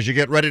as you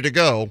get ready to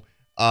go.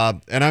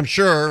 And I'm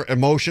sure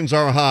emotions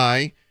are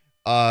high.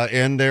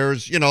 And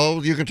there's, you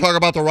can talk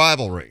about the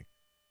rivalry.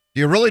 Do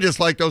you really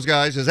dislike those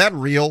guys? Is that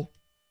real?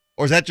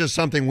 Or is that just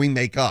something we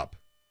make up?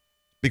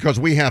 Because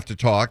we have to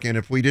talk, and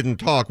if we didn't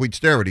talk, we'd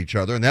stare at each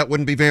other, and that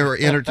wouldn't be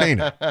very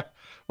entertaining.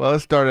 Well,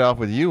 let's start it off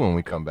with you when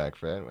we come back,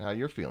 Fred. How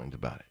your feelings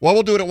about it? Well,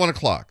 we'll do it at 1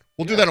 o'clock.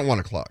 We'll do that at 1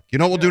 o'clock. You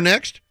know what we'll do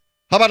next?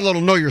 How about a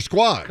little Know Your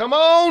Squad? Come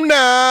on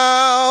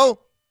now.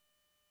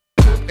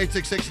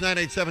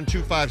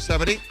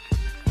 866-987-2570.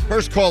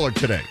 First caller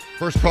today.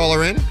 First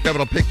caller in. Kevin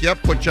will pick you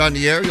up, put you on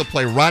the air. You'll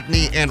play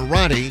Rodney and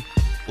Ronnie.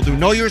 We'll do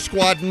Know Your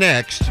Squad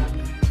next.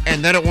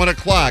 And then at 1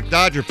 o'clock,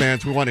 Dodger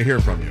fans, we want to hear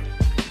from you.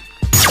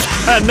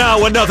 And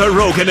now another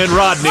Rogan and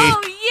Rodney.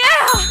 Oh,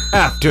 yeah!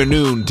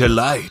 Afternoon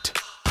Delight.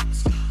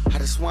 I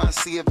just wanna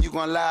see if you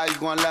gon' lie, you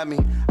gon' love me.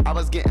 I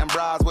was getting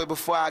bras way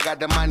before I got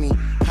the money.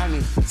 Honey,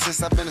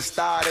 since I've been a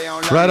star, they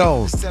don't love Right me.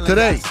 on. Still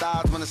Today, got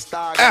stars when the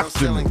star got no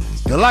Afternoon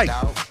ceiling. Delight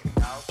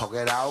Poke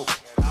it out.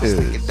 is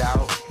Stick it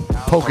out.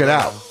 Poke It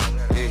Out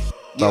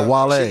by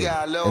Wale She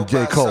got a little and J.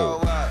 butt, Cole. so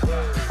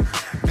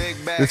big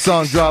bag, This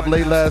song she dropped showing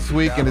late me last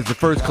week and is the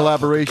first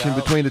collaboration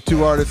between the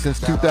two artists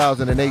since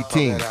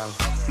 2018.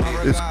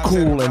 This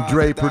cool and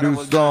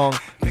Dre-produced song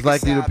is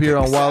likely to appear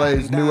on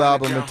Wale's new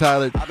album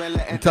entitled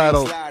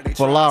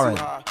For Lauren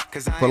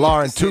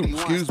 2,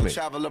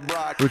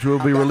 which will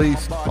be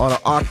released on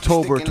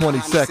October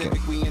 22nd.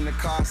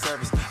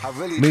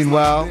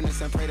 Meanwhile,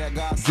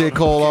 J.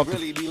 Cole,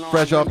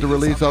 fresh off the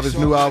release of his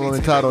new album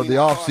entitled The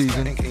Off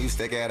Season,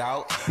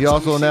 he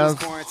also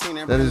announced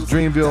that his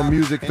Dreamville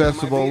Music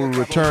Festival will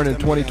return in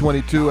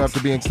 2022 after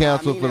being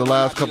canceled for the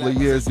last couple of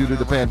years due to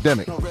the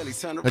pandemic.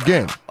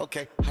 Again,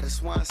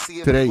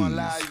 today's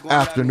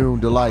Afternoon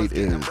Delight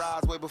is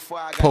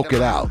Poke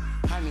It Out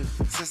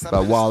by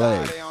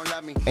Wale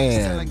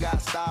and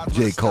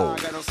J. Cole.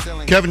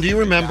 Kevin, do you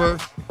remember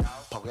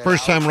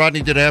first time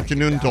Rodney did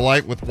Afternoon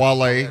Delight with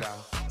Wale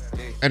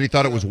and he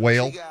thought it was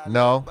Whale?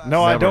 No,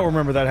 I don't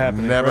remember that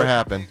happening. Never Right?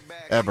 happened,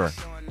 ever.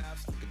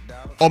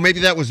 Oh,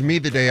 maybe that was me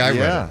the day I read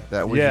Yeah, it.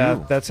 that was Yeah,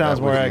 you. that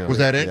sounds more accurate. Was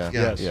that it? Yeah.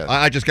 Yes. Yeah.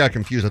 I just got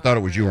confused. I thought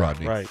it was you,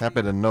 Rodney. Right.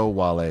 Happen to know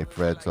Wale,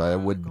 Fred, so I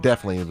would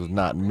definitely, it was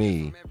not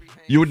me.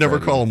 You would never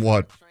call him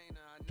what?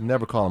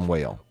 Never call him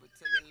Whale.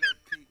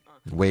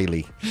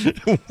 Whaley.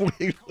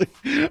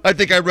 I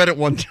think I read it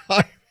one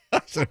time.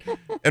 I said,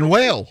 and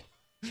whale.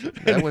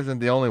 That wasn't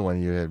the only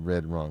one you had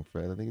read wrong,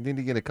 Fred. I think didn't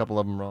you get a couple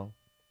of them wrong?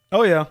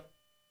 Oh, yeah.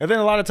 And then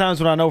a lot of times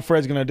when I know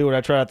Fred's going to do it,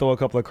 I try to throw a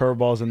couple of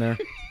curveballs in there.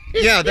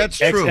 Yeah, that's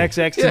true.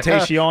 XXX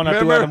Tentacion. I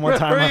threw at him one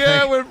time.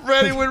 Yeah, when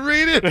Freddie would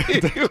read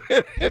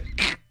it.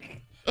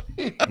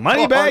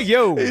 Money bag,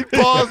 yo. He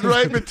paused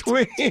right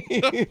between.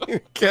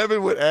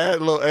 Kevin would add a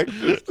little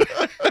extra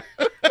stuff.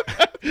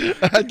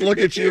 I'd look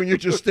at you and you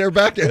just stare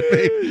back at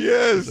me.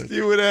 Yes,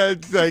 you would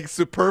add like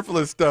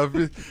superfluous stuff.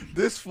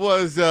 This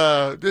was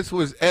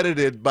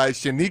edited by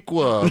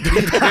Shaniqua.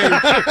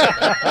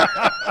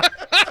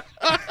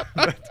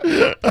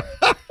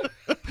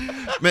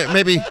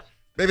 Maybe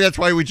that's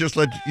why we just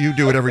let you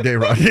do it every day,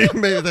 Rodney.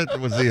 Maybe that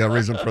was the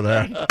reason for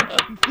that.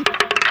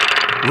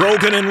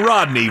 Rogan and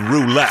Rodney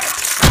Roulette.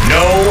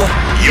 Know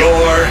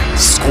your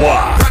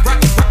squad.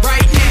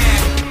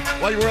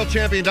 While your world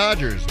champion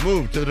Dodgers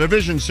move to the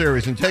division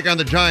series and take on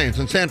the Giants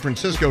in San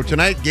Francisco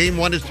tonight, game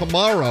 1 is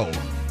tomorrow.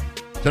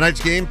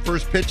 Tonight's game,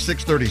 first pitch,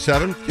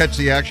 6:37. Catch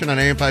the action on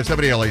AM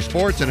 570 LA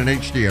Sports and in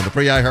HD on the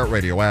free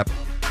iHeartRadio app.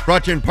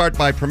 Brought to you in part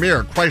by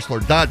Premier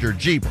Chrysler, Dodger,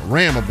 Jeep,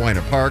 Ram of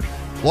Buena Park.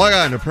 Log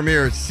on to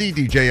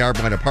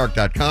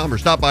PremierCDJRBuenaPark.com or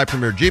stop by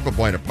Premier Jeep of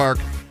Buena Park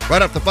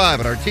right off the 5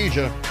 at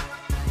Artesia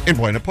in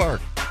Buena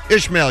Park.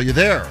 Ishmael, you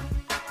there?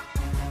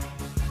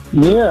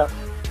 Yeah.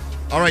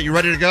 All right, you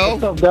ready to go?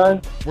 What's up, guys?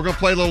 We're going to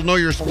play a little Know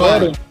Your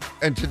Squad. Ready.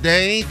 And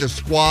today, the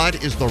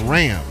squad is the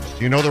Rams.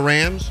 Do you know the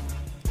Rams?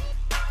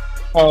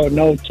 Oh,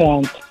 no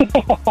chance.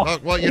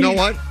 Well, you know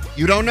what?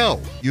 You don't know.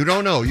 You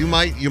don't know. You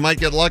might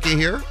get lucky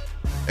here.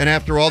 And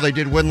after all, they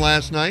did win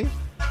last night.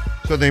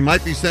 So they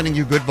might be sending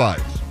you good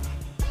vibes.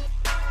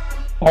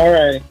 All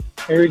right.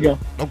 Here we go.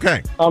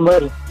 Okay. I'm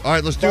ready. All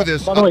right, let's do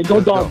this. By the way, go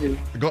Let's go.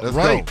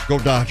 Dodgers. Go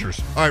Dodgers.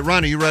 All right,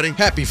 Ronnie, you ready?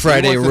 Happy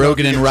Friday, He wants to know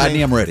Rogan if and you Rodney.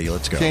 change- I'm ready.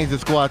 Let's go. Change the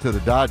squad to the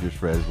Dodgers,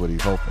 Fred, is what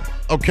he's hoping.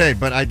 Okay,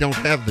 but I don't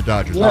have the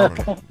Dodgers. Yeah.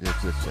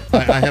 It's just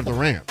I have the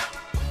Rams.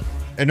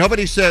 And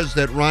nobody says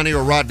that Ronnie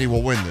or Rodney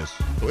will win this.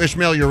 So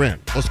Ishmael, you're in.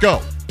 Let's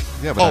go.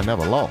 yeah, but I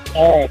never lost.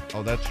 All right.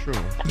 Oh, that's true.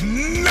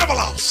 Never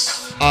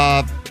lost.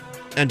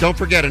 And don't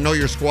forget, to know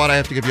your squad, I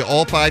have to give you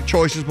all 5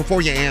 choices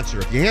before you answer.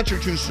 If you answer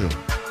too soon,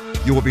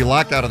 you will be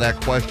locked out of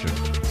that question.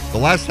 The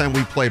last time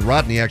we played,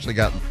 Rodney actually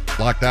got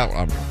locked out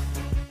on me,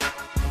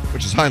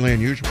 which is highly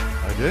unusual.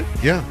 I did?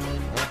 Yeah.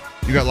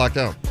 You got locked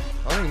out.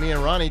 I think me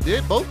and Ronnie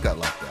both got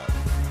locked out.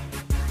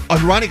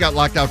 And Ronnie got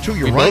locked out too,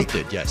 you're We right. both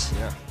did, yes.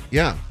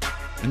 Yeah.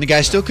 And the guy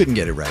still couldn't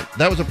get it right.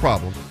 That was a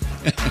problem.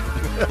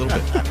 A little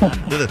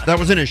bit. That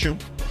was an issue.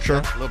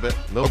 Sure. A little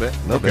bit.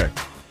 Okay.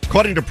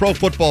 According to Pro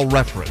Football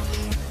Reference,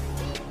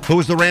 who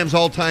is the Rams'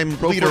 all-time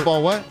Pro leader?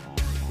 Football what?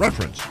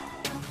 Reference.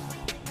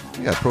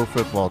 You got Pro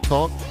Football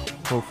Talk,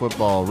 Pro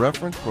Football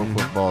Reference, Pro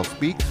Football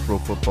Speaks, Pro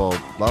Football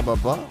blah, blah,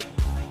 blah.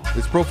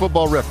 It's Pro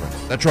Football Reference.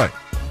 That's right.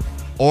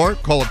 Or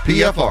call it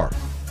PFR.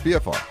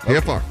 PFR.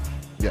 PFR.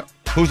 Yeah.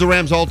 Who's the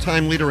Rams'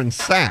 all-time leader in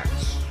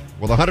sacks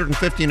with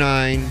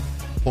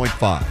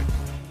 159.5?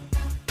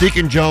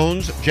 Deacon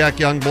Jones, Jack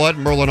Youngblood,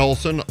 Merlin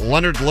Olsen,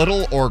 Leonard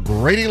Little, or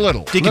Grady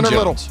Little? Deacon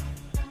Leonard Jones.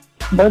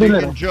 Very Deacon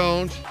little.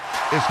 Jones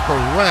is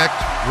correct.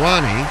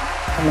 Ronnie.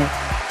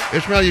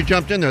 Ishmael, you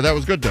jumped in there. That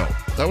was good, though.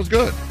 That was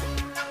good.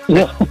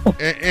 Yeah.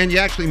 And you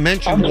actually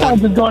mentioned I'm one.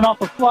 just going off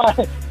the fly.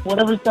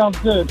 Whatever sounds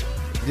good.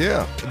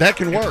 Yeah. That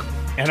can work.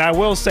 And I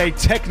will say,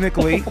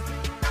 technically,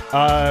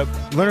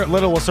 Leonard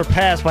Little was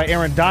surpassed by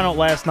Aaron Donald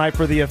last night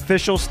for the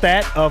official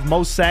stat of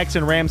most sacks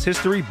in Rams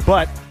history.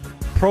 But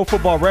Pro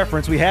Football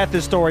Reference, we had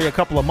this story a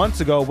couple of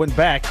months ago, went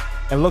back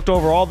and looked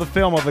over all the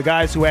film of the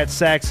guys who had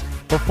sacks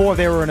before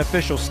they were an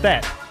official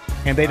stat.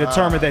 And they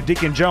determined that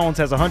Deacon Jones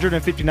has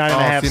 159 and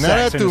a half see, now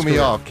sacks that in his threw me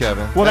career. off,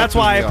 Kevin. Well, That that's threw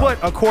why me I off.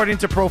 put according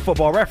to Pro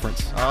Football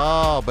Reference.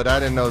 Oh, but I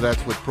didn't know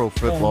that's what Pro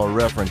Football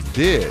Reference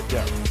did.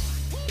 Yeah.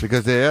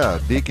 Because,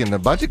 Deacon, a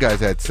bunch of guys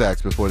had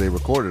sacks before they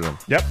recorded them.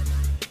 Yep.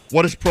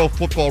 What does Pro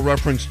Football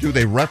Reference do?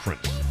 They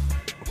reference.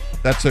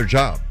 That's their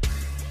job.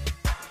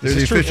 They're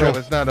the is true, official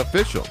It's not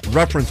official.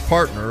 reference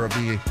partner of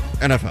the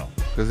NFL.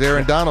 Because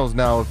Aaron Donald's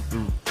now,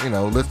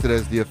 listed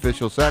as the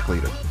official sack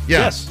leader. Yeah.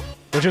 Yes.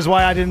 Which is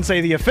why I didn't say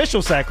the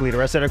official sack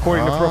leader. I said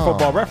according to Pro Oh.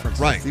 Football Reference.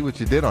 Right. See what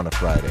you did on a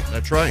Friday.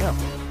 That's right.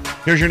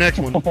 Here's your next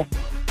one.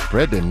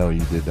 Fred didn't know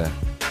you did that.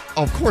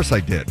 Of course I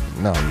did.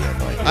 No, you had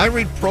no idea. I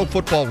read Pro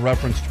Football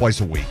Reference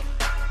twice a week.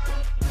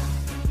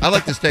 I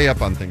like to stay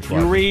up on things, You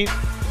Rob. read.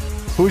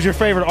 Who's your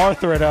favorite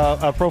author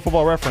at Pro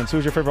Football Reference?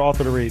 Who's your favorite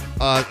author to read?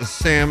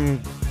 Sam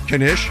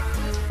Kanish.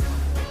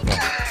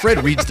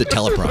 Fred reads the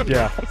teleprompter.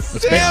 Yeah.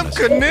 Let's be honest.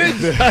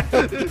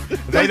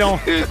 Kanish! They don't.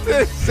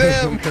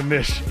 Sam.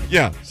 Commish.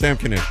 Yeah, Sam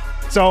Kanish.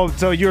 So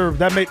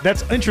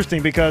that's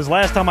interesting because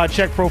last time I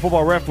checked Pro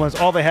Football Reference,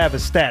 all they have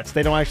is stats.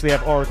 They don't actually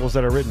have articles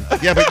that are written.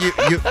 Yeah, but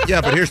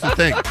but here's the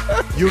thing.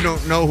 You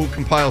don't know who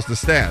compiles the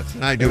stats,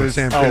 and I do. It's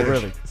Sam Oh, Kanish.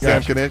 really?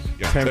 Sam Gotcha. Kanish?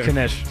 Yeah, Sam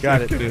Kanish.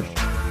 Got it. Kanish.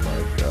 Oh,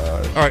 my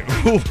God. All right,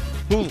 who?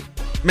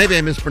 Maybe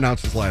I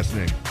mispronounced his last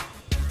name.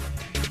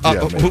 Yeah,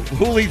 man.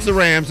 who leads the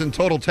Rams in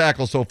total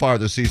tackles so far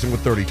this season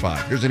with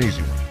 35? Here's an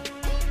easy one.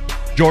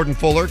 Jordan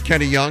Fuller,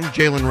 Kenny Young,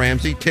 Jalen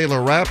Ramsey,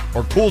 Taylor Rapp,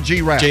 or Cool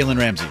G Rapp? Jalen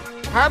Ramsey.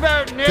 How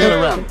about new?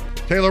 Taylor Rapp.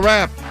 Taylor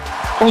Rapp.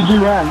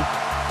 OG Ram.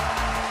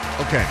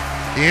 Okay.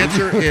 The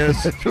answer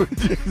is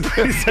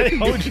You say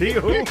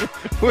OG who?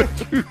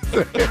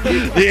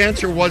 the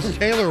answer was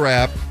Taylor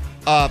Rapp.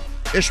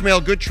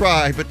 Ishmael, good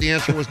try, but the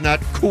answer was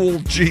not Cool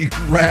G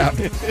Rapp.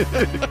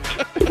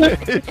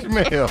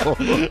 Ishmael.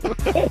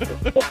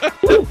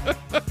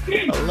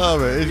 I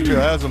love it. Ishmael,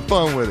 have some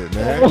fun with it,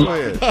 man. Go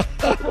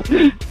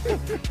ahead.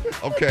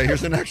 Okay,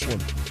 here's the next one.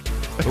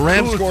 The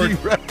Rams Cool scored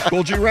G-Rap.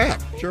 Cool G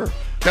Rapp. Sure.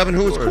 Kevin,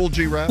 who is Sure. Cool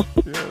G Rapp?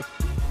 Yes.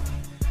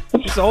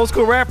 He's an old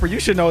school rapper. You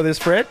should know this,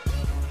 Fred.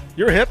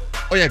 You're hip.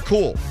 Oh yeah,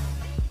 Cool.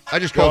 I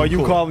just called him you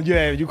Cool. call him.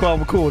 Yeah, you call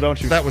him cool,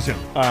 don't you? That was him.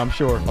 I'm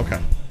sure. Okay.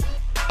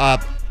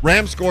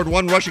 Rams scored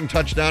one rushing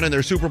touchdown in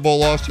their Super Bowl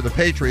loss to the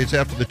Patriots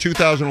after the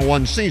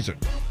 2001 season.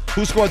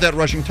 Who scored that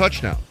rushing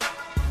touchdown?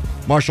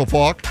 Marshall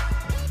Faulk,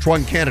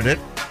 Trun Candidate,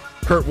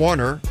 Kurt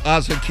Warner,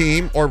 Oz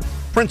Hakeem, or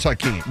Prince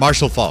Hakeem?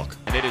 Marshall Falk.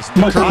 And it is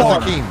Kurt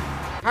Hakeem.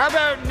 How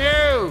about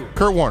new?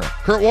 Kurt Warner.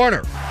 Kurt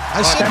Warner.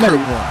 I said Kurt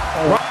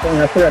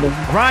Warner. That's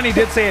right. Ronnie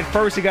did say it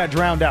first. He got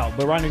drowned out,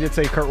 but Ronnie did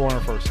say Kurt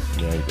Warner first.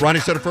 Ronnie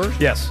said it first?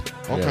 Yes.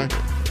 Okay.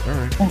 All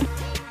right.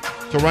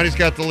 So Ronnie's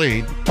got the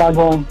lead. Not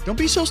going. Don't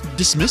be so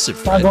dismissive,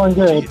 Not Fred. going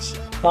good. Jeez.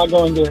 Not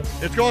going good.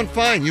 It's going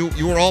fine. You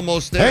were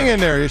almost there. Hang in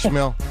there,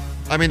 Ishmael.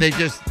 I mean, they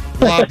just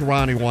lobbed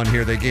Ronnie one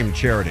here. They gave him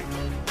charity.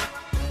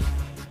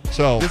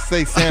 So Just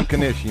say Sam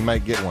Kanish. You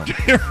might get one.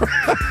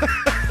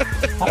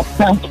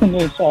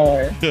 All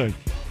right.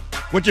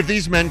 which of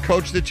these men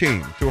coached the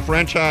team to a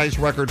franchise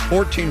record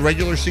 14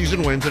 regular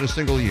season wins in a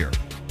single year?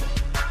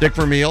 Dick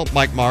Vermeil,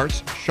 Mike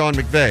Martz, Sean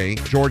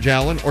McVay, George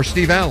Allen, or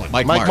Steve Allen?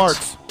 Mike Mike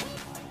Martz. Martz.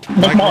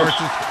 Mike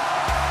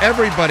Martz.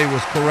 Everybody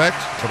was correct,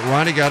 but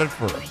Ronnie got it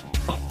first.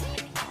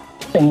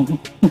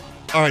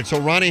 All right, so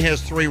Ronnie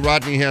has 3,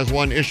 Rodney has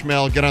 1.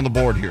 Ishmael, get on the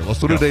board here.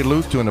 Let's Who go. did they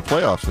lose to in the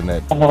playoffs in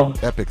that Oh.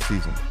 epic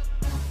season?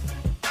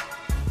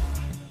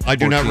 I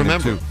do not 14-2.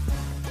 remember.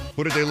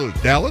 Who did they lose?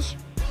 Dallas?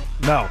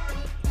 No.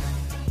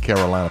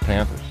 Carolina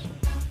Panthers.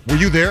 Were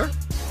you there?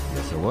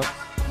 Yes, it was.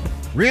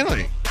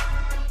 Really?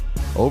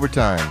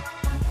 Overtime.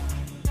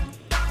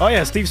 Oh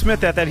yeah, Steve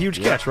Smith had that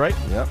huge catch, right?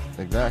 Yep,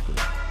 exactly.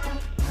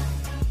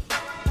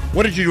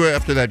 What did you do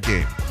after that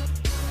game?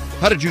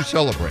 How did you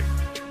celebrate?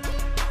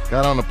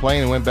 Got on the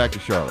plane and went back to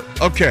Charlotte.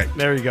 Okay.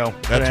 There you go.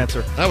 Good That's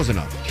answer. That was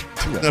enough.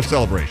 Yeah. Enough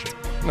celebration.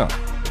 No. All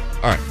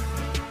right.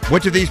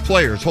 Which of these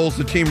players holds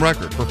the team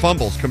record for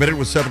fumbles committed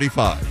with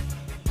 75?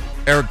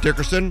 Eric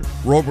Dickerson,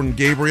 Robin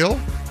Gabriel,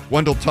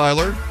 Wendell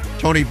Tyler,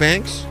 Tony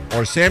Banks,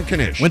 or Sam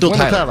Kanish? Wendell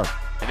Wendell Tyler. Tyler.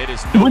 And it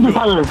is Wendell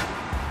Tyler.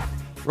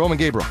 Roman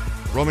Gabriel.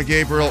 Roman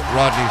Gabriel,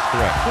 Rodney's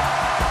correct.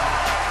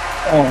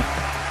 Oh.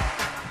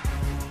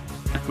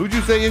 Who'd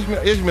you say,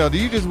 Ishmael? Ishmael, do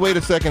you just wait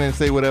a second and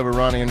say whatever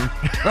Ronnie and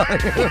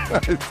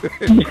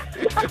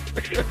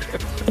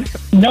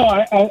No,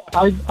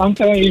 I'm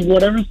telling you,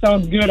 whatever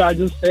sounds good, I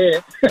just say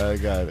it. I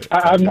got it.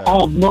 I have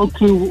no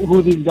clue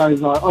who these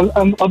guys are,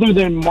 other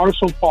than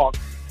Marshall Faulk.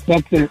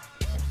 That's it.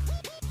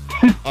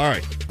 All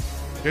right.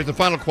 Here's the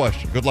final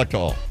question. Good luck to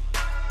all.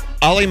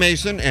 Ollie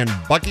Mason and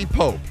Bucky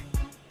Pope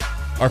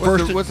are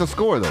first. What's the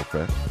score, though,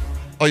 Fred?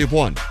 Oh, you've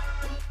won.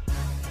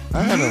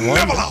 I haven't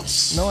won.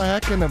 No, I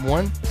couldn't have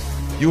won.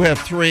 You have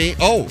 3.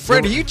 Oh,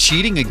 Fred, are you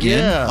cheating again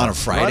Yeah. on a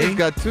Friday? Ronnie's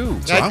got 2.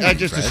 What's wrong I with you,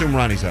 just Fred? assume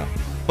Ronnie's out.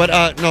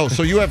 But no,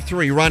 so you have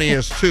 3. Ronnie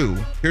has 2.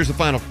 Here's the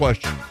final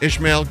question.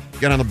 Ishmael,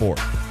 get on the board.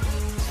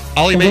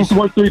 Ollie Is this Mason.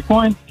 worth 3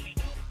 points?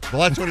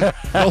 Well, that's what it,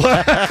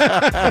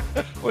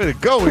 Way to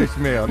go,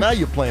 Ishmael. Now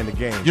you're playing the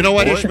game. you know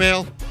what, boy.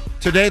 Ishmael?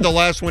 Today, the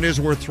last one is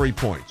worth 3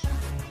 points.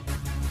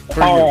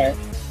 All right.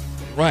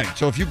 Right.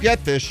 So if you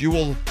get this, you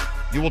will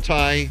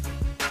tie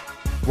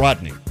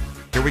Rodney.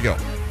 Here we go.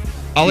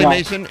 Ollie Yeah.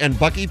 Mason and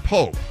Bucky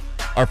Pope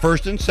are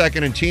first and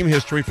second in team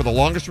history for the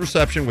longest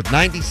reception with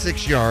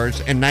 96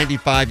 yards and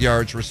 95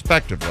 yards,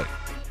 respectively.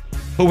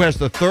 Who has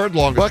the third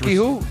longest? Bucky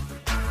who?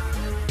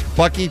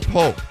 Bucky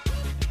Pope.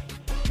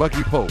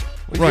 Bucky Pope.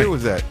 What Right. year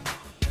was that?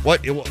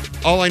 What?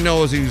 All I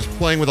know is he was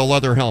playing with a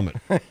leather helmet.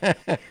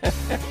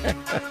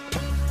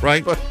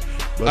 Right?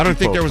 I don't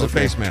think there was a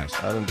face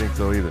mask. I don't think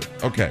so either.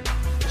 Okay.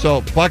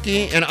 So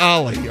Bucky and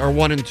Ollie are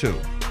 1 and 2.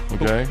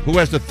 Okay. Who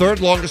has the third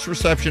longest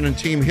reception in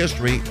team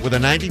history with a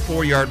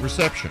 94-yard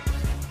reception?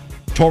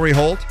 Torrey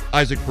Holt,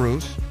 Isaac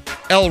Bruce,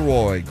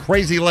 Elroy,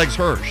 Crazy Legs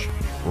Hirsch,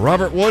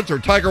 Robert Woods, or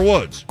Tiger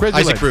Woods? Crazy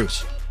Isaac Legs.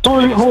 Bruce.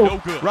 Torrey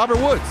Holt. Robert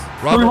Woods.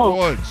 Robert Holt.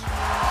 Woods.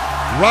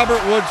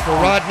 Robert Woods for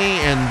Rodney,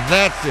 and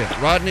that's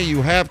it. Rodney,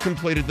 you have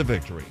completed the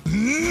victory.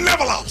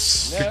 Never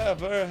lost.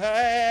 Never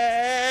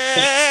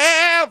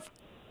have.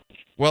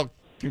 Well,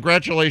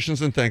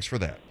 congratulations and thanks for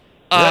that.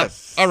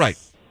 Yes. All right.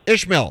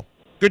 Ishmael,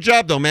 good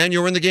job, though, man.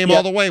 You were in the game Yeah.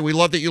 all the way. We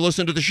love that you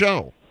listened to the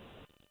show.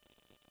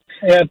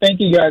 Yeah, thank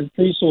you guys.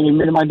 Appreciate it.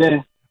 Made my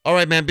day. All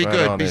right, man. Be Right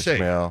good. on, Be safe.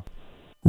 Ishmael.